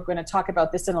maybe we're going to talk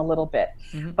about this in a little bit.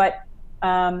 But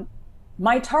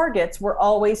my targets were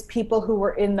always people who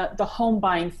were in the home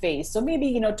buying phase. So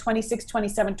maybe, 26,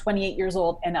 27, 28 years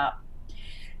old and up.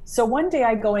 So one day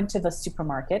I go into the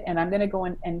supermarket, and I'm going to go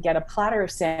in and get a platter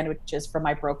of sandwiches for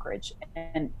my brokerage,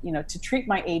 and, to treat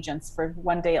my agents for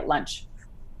one day at lunch.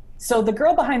 So the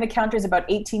girl behind the counter is about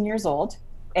 18 years old.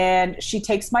 And she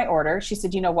takes my order. She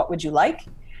said, what would you like?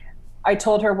 I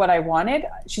told her what I wanted.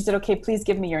 She said, okay, please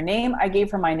give me your name. I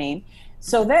gave her my name.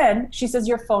 So then she says,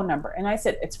 your phone number. And I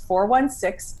said, it's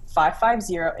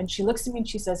 416-550. And she looks at me and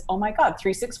she says, oh my God,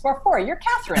 3644, you're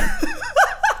Catherine.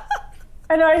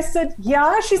 And I said,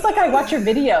 yeah. She's like, I watch your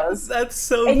videos. That's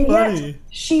so and funny. Yet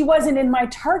she wasn't in my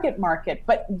target market,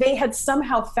 but they had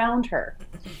somehow found her.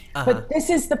 But this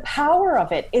is the power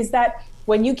of it, is that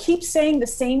when you keep saying the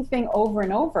same thing over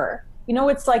and over, you know,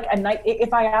 it's like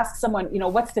if I ask someone, you know,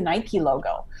 what's the Nike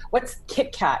logo? What's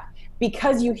Kit Kat?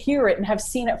 Because you hear it and have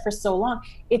seen it for so long,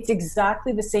 it's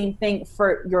exactly the same thing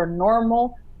for your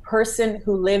normal person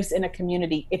who lives in a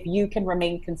community if you can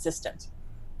remain consistent.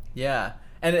 Yeah.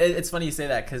 And it's funny you say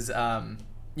that because,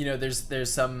 you know,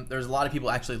 there's a lot of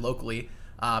people actually locally, you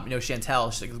know,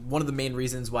 Chantel, she's like one of the main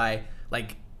reasons why,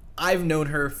 like, I've known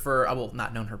her for, well,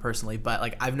 not known her personally, but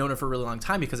like I've known her for a really long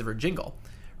time because of her jingle,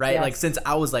 right? Yes. Like since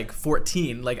I was like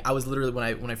 14, like I was literally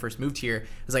when I first moved here, it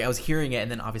was like I was hearing it,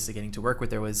 and then obviously getting to work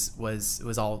with her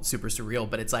was all super surreal.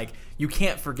 But it's like you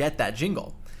can't forget that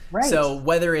jingle. Right. So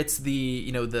whether it's the,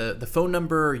 you know, the phone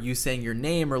number, or you saying your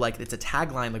name, or like it's a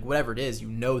tagline, like whatever it is, you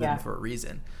know them for a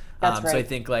reason. That's right. So I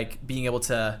think like being able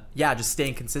to, just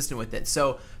staying consistent with it.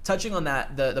 So touching on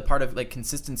that, the part of like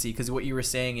consistency, because what you were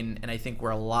saying, and I think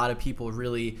where a lot of people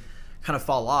really kind of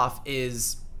fall off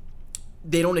is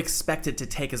they don't expect it to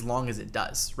take as long as it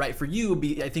does, right? For you,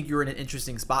 I think you're in an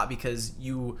interesting spot because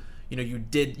you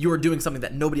were doing something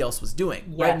that nobody else was doing.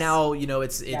 Yes. Right now, you know,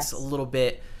 it's a little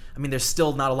bit, I mean, there's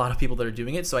still not a lot of people that are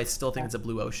doing it, so I still think it's a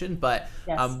blue ocean. But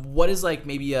what is like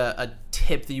maybe a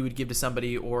tip that you would give to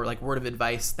somebody, or like word of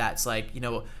advice that's like, you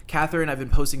know, Catherine, I've been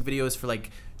posting videos for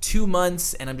like 2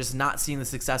 months and I'm just not seeing the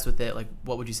success with it. Like,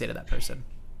 what would you say to that person?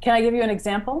 Can I give you an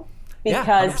example?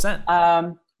 Because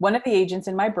one of the agents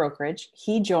in my brokerage,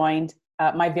 he joined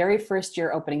my very first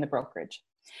year opening the brokerage.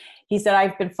 He said,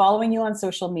 I've been following you on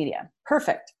social media.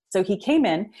 Perfect. So he came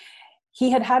in. He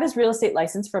had his real estate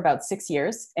license for about 6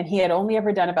 years, and he had only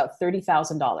ever done about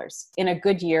 $30,000 in a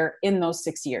good year in those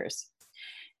 6 years.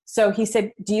 So he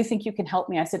said, do you think you can help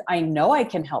me? I said, I know I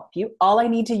can help you. All I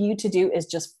need you to do is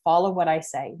just follow what I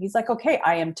say. He's like, okay,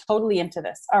 I am totally into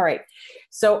this. All right.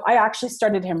 So I actually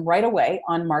started him right away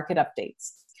on market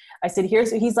updates. I said,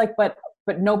 he's like, but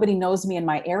nobody knows me in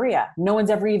my area. No one's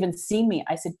ever even seen me.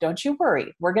 I said, don't you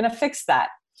worry. We're going to fix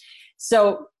that.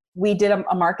 So we did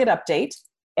a market update.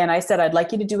 And I said, I'd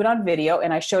like you to do it on video.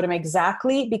 And I showed him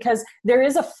exactly, because there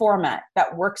is a format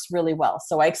that works really well.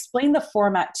 So I explained the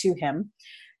format to him,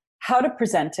 how to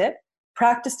present it,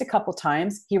 practiced a couple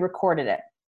times. He recorded it.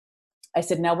 I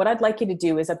said, now what I'd like you to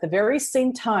do is at the very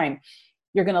same time,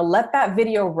 you're going to let that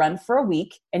video run for a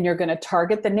week, and you're going to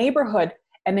target the neighborhood,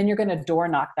 and then you're going to door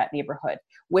knock that neighborhood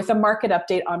with a market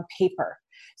update on paper.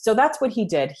 So that's what he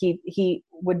did. He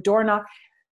would door knock.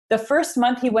 The first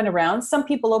month he went around, some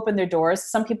people opened their doors,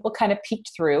 some people kind of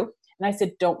peeked through. And I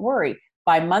said, don't worry.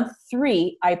 By month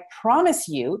 3, I promise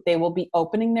you, they will be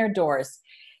opening their doors.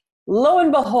 Lo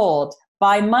and behold,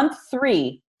 by month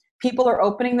 3, people are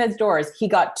opening those doors. He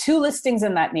got 2 listings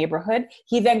in that neighborhood.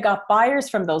 He then got buyers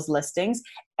from those listings,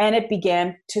 and it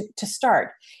began to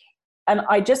start. And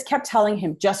I just kept telling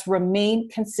him, just remain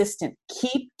consistent.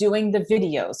 Keep doing the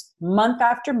videos month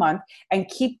after month, and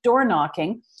keep door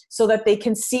knocking, so that they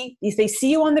can see, they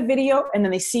see you on the video, and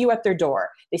then they see you at their door.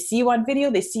 They see you on video,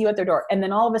 they see you at their door. And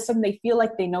then all of a sudden they feel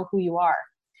like they know who you are.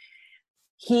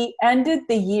 He ended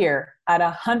the year at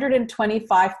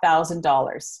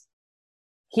 $125,000.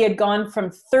 He had gone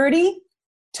from 30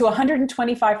 to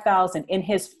 125,000 in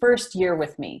his first year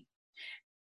with me.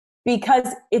 Because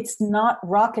it's not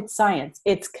rocket science,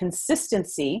 it's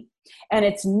consistency, and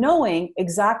it's knowing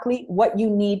exactly what you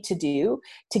need to do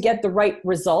to get the right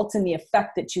results and the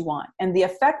effect that you want. And the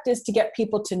effect is to get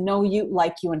people to know you,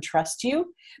 like you, and trust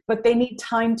you, but they need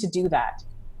time to do that.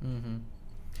 Mm-hmm.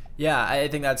 Yeah, I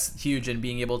think that's huge, and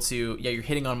being able to, you're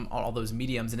hitting on all those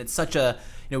mediums, and it's such a,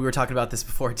 we were talking about this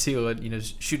before too,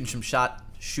 shooting some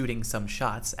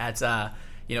shots at,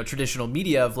 traditional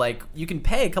media of like, you can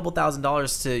pay a couple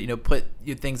 $1,000s to, put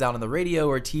your things out on the radio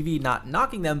or TV, not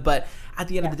knocking them, but at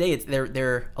the end of the day,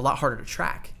 they're a lot harder to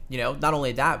track, not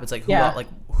only that, but it's like,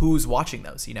 who's watching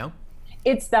those,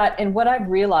 It's that, and what I've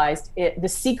realized, the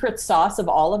secret sauce of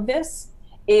all of this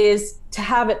is to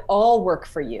have it all work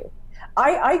for you.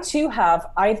 I've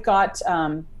got,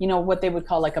 what they would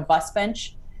call like a bus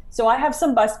bench. So I have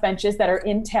some bus benches that are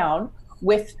in town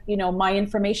with, my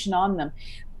information on them.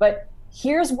 But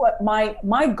here's what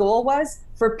my goal was: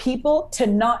 for people to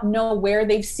not know where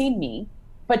they've seen me,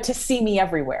 but to see me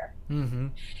everywhere. Mm-hmm.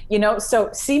 So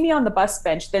see me on the bus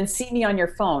bench, then see me on your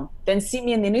phone, then see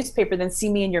me in the newspaper, then see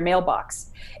me in your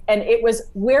mailbox. And it was,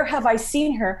 where have I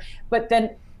seen her? But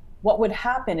then what would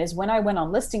happen is when I went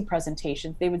on listing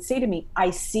presentations, they would say to me,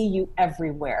 I see you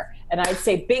everywhere. And I'd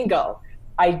say, bingo,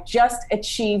 I just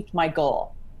achieved my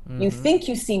goal. Mm-hmm. You think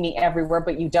you see me everywhere,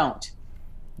 but you don't.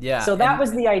 Yeah. So that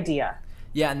was the idea.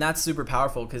 Yeah. And that's super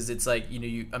powerful because it's like,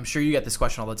 I'm sure you get this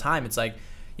question all the time. It's like,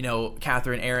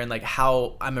 Catherine, Aaron, like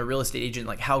how I'm a real estate agent,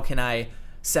 like how can I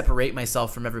separate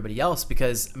myself from everybody else?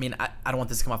 Because I don't want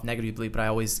this to come off negatively, but I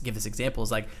always give this example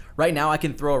is like right now I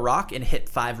can throw a rock and hit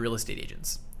 5 real estate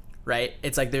agents, right?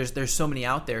 It's like there's so many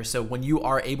out there. So when you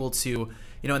are able to,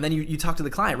 and then you talk to the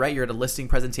client, right? You're at a listing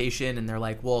presentation and they're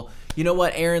like, well, you know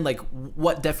what, Aaron, like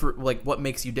what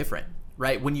makes you different,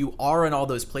 right? When you are in all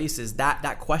those places,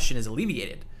 that question is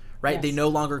alleviated, right? Yes. They no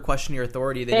longer question your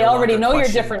authority. They already know you're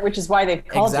different, which is why they've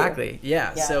called you. Exactly.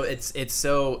 Yeah. Yes. So it's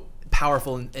so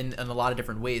powerful in a lot of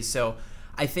different ways. So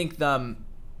I think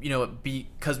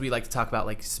because we like to talk about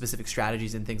like specific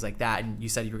strategies and things like that, and you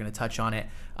said you were going to touch on it,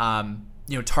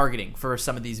 targeting for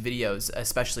some of these videos,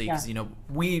 especially because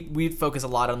we focus a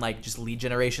lot on like just lead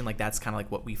generation, like that's kind of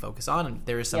like what we focus on, and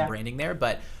there is some branding there,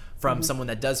 but from someone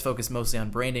that does focus mostly on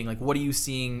branding, like what are you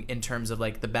seeing in terms of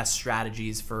like the best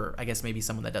strategies for, I guess, maybe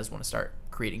someone that does want to start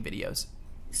creating videos?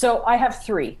 So I have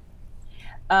 3.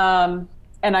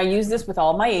 And I use this with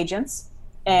all my agents,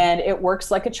 and it works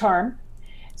like a charm.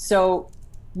 So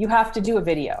you have to do a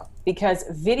video because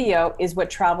video is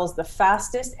what travels the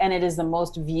fastest and it is the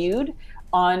most viewed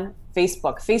on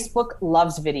Facebook. Facebook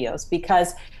loves videos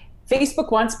because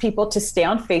Facebook wants people to stay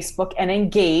on Facebook and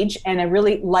engage and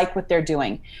really like what they're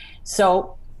doing.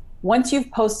 So once you've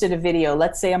posted a video,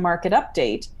 let's say a market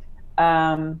update,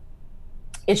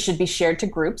 it should be shared to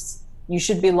groups. You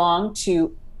should belong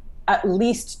to at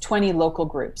least 20 local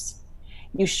groups.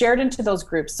 You shared into those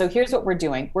groups. So here's what we're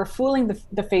doing. We're fooling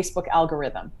the Facebook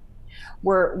algorithm.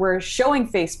 We're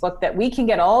showing Facebook that we can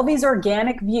get all these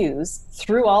organic views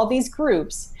through all these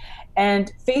groups,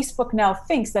 and Facebook now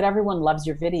thinks that everyone loves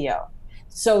your video.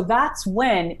 So that's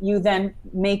when you then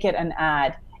make it an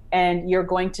ad and you're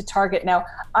going to target. Now,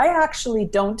 I actually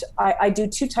I do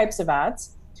 2 types of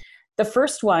ads. The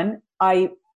first one,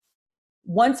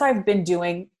 once I've been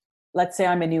doing, let's say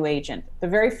I'm a new agent, the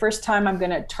very first time I'm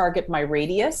going to target my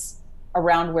radius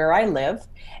around where I live.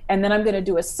 And then I'm going to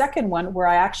do a second one where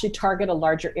I actually target a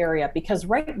larger area, because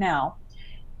right now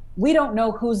we don't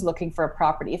know who's looking for a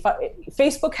property.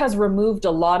 Facebook has removed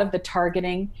a lot of the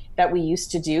targeting that we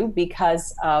used to do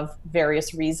because of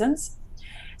various reasons.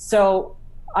 So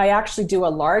I actually do a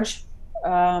large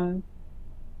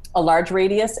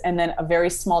radius and then a very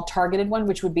small targeted one,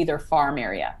 which would be their farm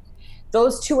area.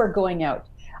 Those 2 are going out.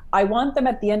 I want them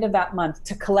at the end of that month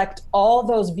to collect all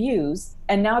those views,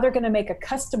 and now they're going to make a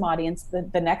custom audience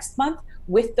the next month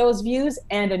with those views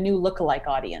and a new lookalike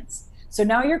audience. So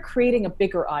now you're creating a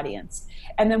bigger audience.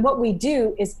 And then what we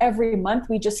do is every month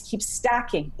we just keep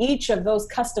stacking each of those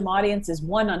custom audiences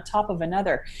one on top of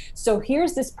another. So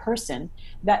here's this person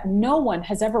that no one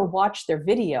has ever watched their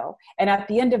video, and at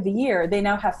the end of the year they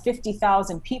now have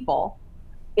 50,000 people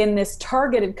in this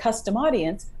targeted custom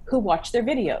audience who watch their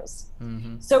videos.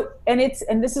 Mm-hmm. So, and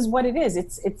this is what it is.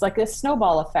 It's like a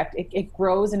snowball effect. It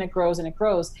grows and it grows and it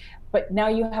grows, but now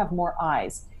you have more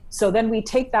eyes. So then we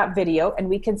take that video and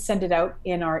we can send it out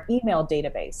in our email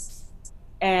database.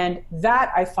 And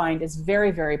that I find is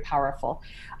very, very powerful.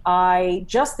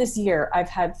 Just this year, I've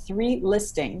had 3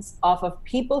 listings off of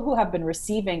people who have been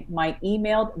receiving my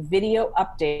emailed video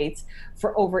updates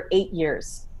for over 8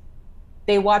 years.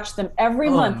 They watch them every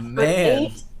month for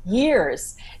 8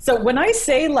 years. So when I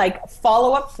say like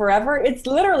follow up forever, it's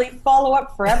literally follow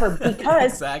up forever,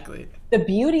 because exactly. The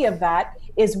beauty of that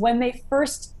is when they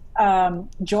first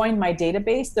joined my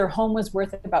database, their home was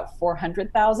worth about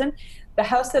 $400,000. The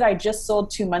house that I just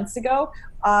sold 2 months ago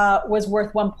was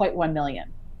worth $1.1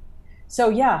 million. So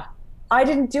yeah, I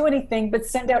didn't do anything but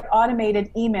send out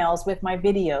automated emails with my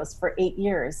videos for 8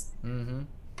 years. Mm-hmm.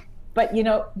 But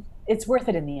it's worth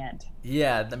it in the end.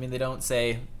 Yeah, I mean, they don't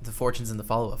say the fortune's in the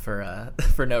follow-up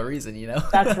for no reason,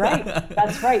 That's right.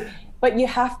 That's right. But you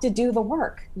have to do the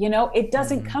work. It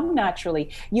doesn't come naturally.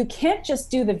 You can't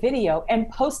just do the video and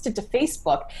post it to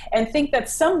Facebook and think that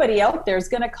somebody out there is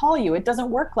going to call you. It doesn't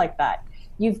work like that.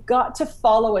 You've got to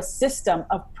follow a system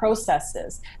of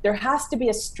processes. There has to be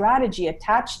a strategy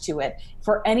attached to it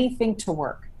for anything to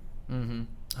work.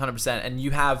 100%.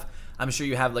 And I'm sure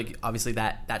you have like obviously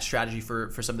that strategy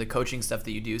for some of the coaching stuff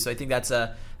that you do. So I think that's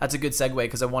a good segue,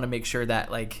 because I want to make sure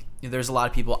that like there's a lot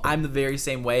of people. I'm the very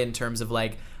same way in terms of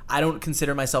like I don't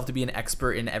consider myself to be an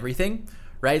expert in everything,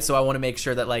 right? So I want to make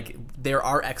sure that like there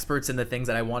are experts in the things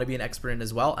that I want to be an expert in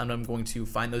as well, and I'm going to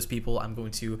find those people. I'm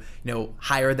going to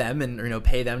hire them and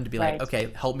pay them to be like,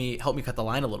 okay, help me cut the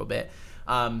line a little bit.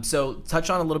 So touch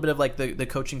on a little bit of like the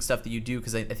coaching stuff that you do,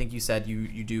 because I think you said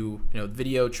you do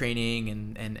video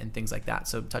training and things like that.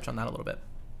 So touch on that a little bit.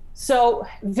 So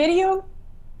video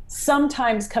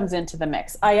sometimes comes into the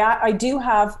mix. I do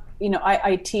have,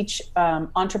 I teach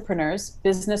entrepreneurs,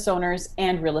 business owners,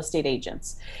 and real estate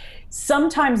agents.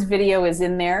 Sometimes video is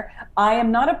in there. I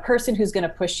am not a person who's going to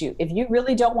push you. If you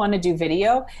really don't want to do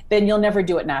video, then you'll never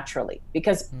do it naturally,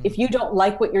 because if you don't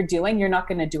like what you're doing, you're not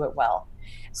going to do it well.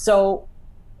 So,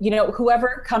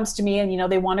 whoever comes to me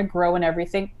and, they want to grow and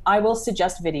everything, I will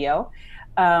suggest video.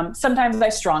 Sometimes I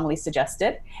strongly suggest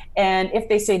it. And if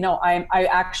they say, no, I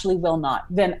actually will not,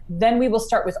 then we will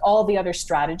start with all the other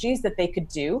strategies that they could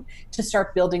do to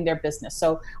start building their business.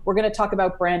 So we're going to talk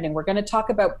about branding. We're going to talk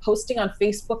about posting on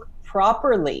Facebook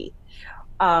properly.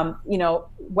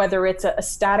 Whether it's a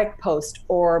static post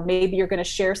or maybe you're going to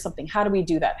share something. How do we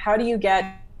do that? How do you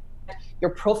get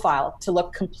your profile to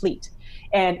look complete?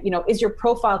 And, is your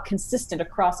profile consistent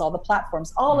across all the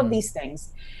platforms? All of these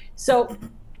things. So,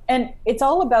 and it's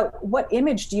all about what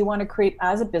image do you want to create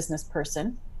as a business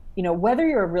person? Whether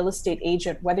you're a real estate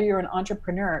agent, whether you're an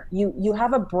entrepreneur, you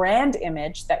have a brand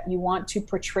image that you want to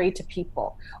portray to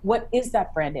people. What is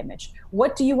that brand image?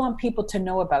 What do you want people to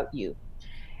know about you?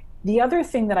 The other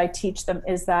thing that I teach them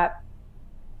is that,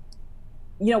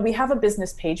 we have a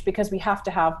business page because we have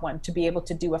to have one to be able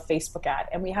to do a Facebook ad,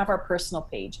 and we have our personal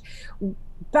page.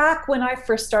 Back when I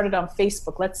first started on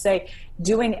Facebook, let's say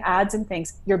doing ads and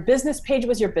things, your business page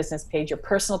was your business page, your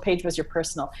personal page was your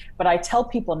personal. But I tell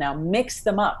people now, mix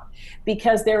them up,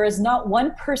 because there is not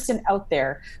one person out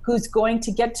there who's going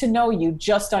to get to know you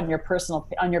just on your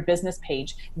business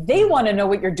page. They want to know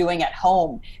what you're doing at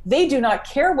home. They do not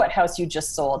care what house you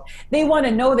just sold. They want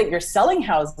to know that you're selling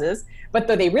houses, but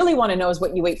what they really want to know is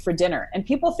what you ate for dinner. And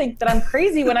people think that I'm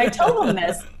crazy when I tell them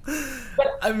this.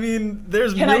 But I mean,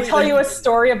 can I tell you a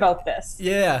story about this?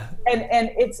 Yeah. And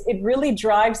it really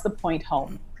drives the point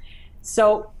home.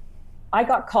 So I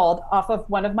got called off of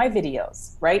one of my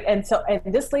videos, right? And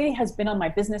this lady has been on my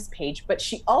business page, but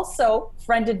she also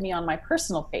friended me on my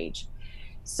personal page.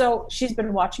 So she's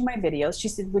been watching my videos. She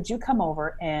said, would you come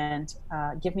over and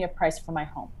give me a price for my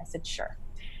home? I said, sure.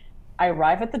 I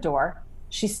arrive at the door.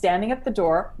 She's standing at the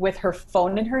door with her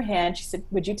phone in her hand. She said,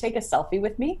 would you take a selfie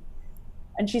with me?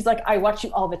 And she's like, I watch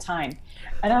you all the time.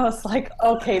 And I was like,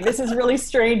 okay, this is really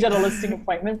strange at a listing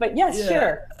appointment, but yes,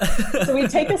 sure. So we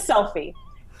take a selfie.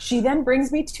 She then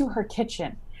brings me to her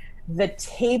kitchen. The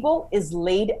table is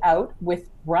laid out with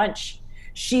brunch.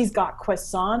 She's got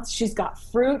croissants, she's got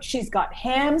fruit, she's got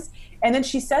hams. And then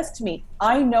she says to me,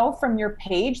 I know from your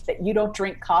page that you don't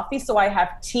drink coffee, so I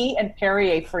have tea and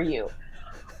Perrier for you.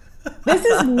 This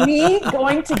is me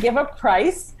going to give a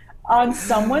price on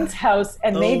someone's house,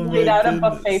 and they've laid out a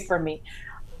buffet for me.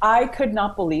 I could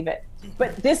not believe it.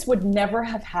 But this would never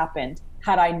have happened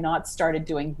had I not started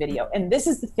doing video. And this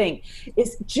is the thing,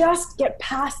 is just get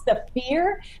past the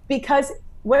fear, because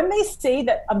when they say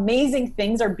that amazing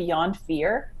things are beyond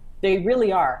fear, they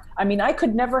really are. I mean, I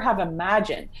could never have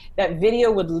imagined that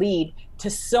video would lead to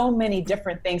so many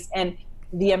different things. And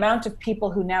the amount of people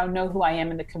who now know who I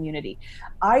am in the community.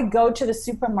 I go to the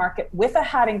supermarket with a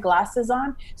hat and glasses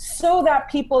on so that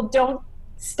people don't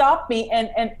stop me,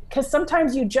 and because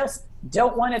sometimes you just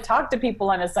don't want to talk to people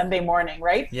on a Sunday morning,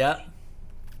 right? Yeah.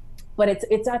 But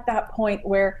it's at that point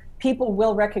where people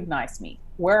will recognize me,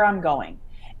 where I'm going.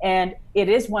 And it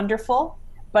is wonderful,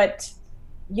 but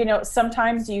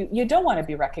sometimes you don't want to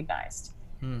be recognized.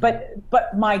 Mm-hmm.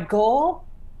 But my goal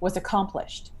was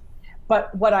accomplished.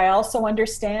 But what I also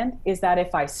understand is that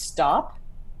if I stop,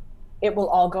 it will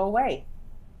all go away,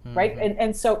 right?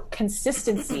 And so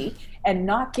consistency and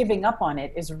not giving up on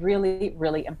it is really,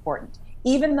 really important.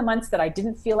 Even the months that I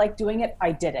didn't feel like doing it,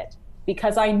 I did it,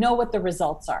 because I know what the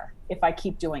results are if I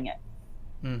keep doing it.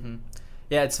 Mm-hmm.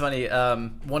 Yeah, it's funny.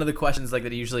 One of the questions like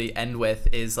that I usually end with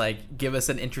is like, give us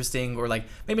an interesting, or like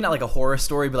maybe not like a horror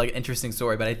story, but like an interesting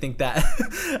story. But I think that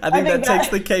I think that takes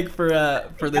the cake for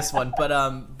this one. But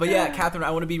yeah, Catherine,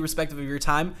 I want to be respectful of your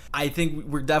time. I think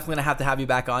we're definitely gonna have to have you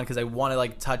back on, because I want to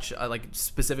like touch like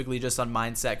specifically just on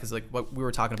mindset, because like what we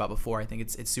were talking about before, I think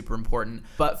it's super important.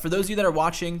 But for those of you that are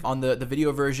watching on the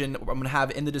video version, I'm gonna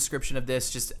have in the description of this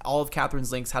just all of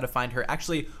Catherine's links, how to find her.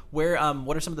 Actually, what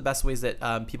are some of the best ways that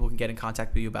people can get in contact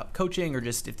with you about coaching, or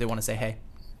just if they want to say hey?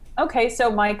 Okay,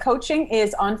 so my coaching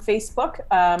is on Facebook.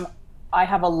 I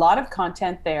have a lot of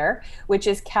content there, which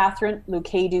is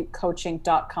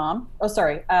CatherineLucaduCoaching.com.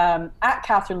 At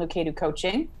Catherine Lucadu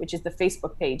Coaching, which is the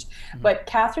Facebook page. Mm-hmm. But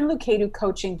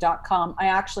CatherineLucaduCoaching.com, I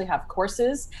actually have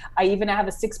courses. I even have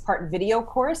a 6-part video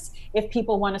course if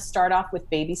people want to start off with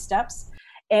baby steps.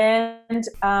 And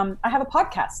I have a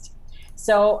podcast.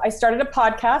 So I started a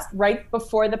podcast right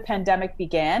before the pandemic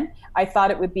began. I thought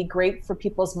it would be great for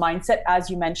people's mindset, as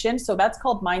you mentioned. So that's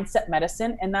called Mindset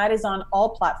Medicine, and that is on all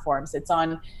platforms. It's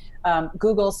on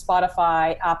Google,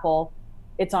 Spotify, Apple.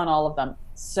 It's on all of them.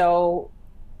 So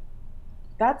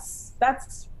that's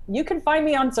you can find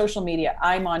me on social media.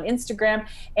 I'm on Instagram,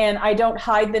 and I don't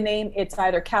hide the name. It's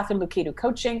either Catherine Lucado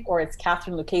Coaching or it's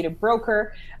Catherine Lucado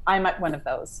Broker. I'm at one of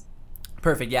those.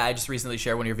 Perfect. Yeah, I just recently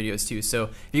shared one of your videos too. So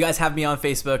if you guys have me on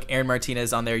Facebook, Aaron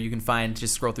Martinez on there, you can find,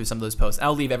 just scroll through some of those posts.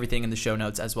 I'll leave everything in the show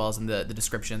notes as well as in the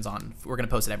descriptions we're going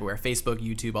to post it everywhere, Facebook,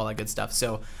 YouTube, all that good stuff.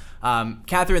 So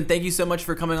Catherine, thank you so much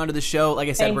for coming onto the show. Like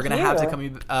I said, we're going to have to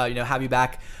come, have you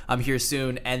back here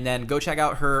soon, and then go check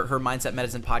out her Mindset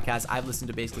Medicine podcast. I've listened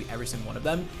to basically every single one of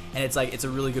them, and it's a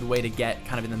really good way to get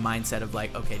kind of in the mindset of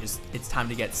like, okay, just it's time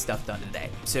to get stuff done today.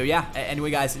 So yeah,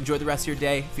 anyway guys, enjoy the rest of your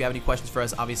day. If you have any questions for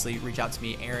us, obviously reach out to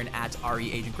me, Aaron at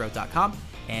reagentgrowth.com,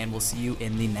 and we'll see you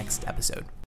in the next episode.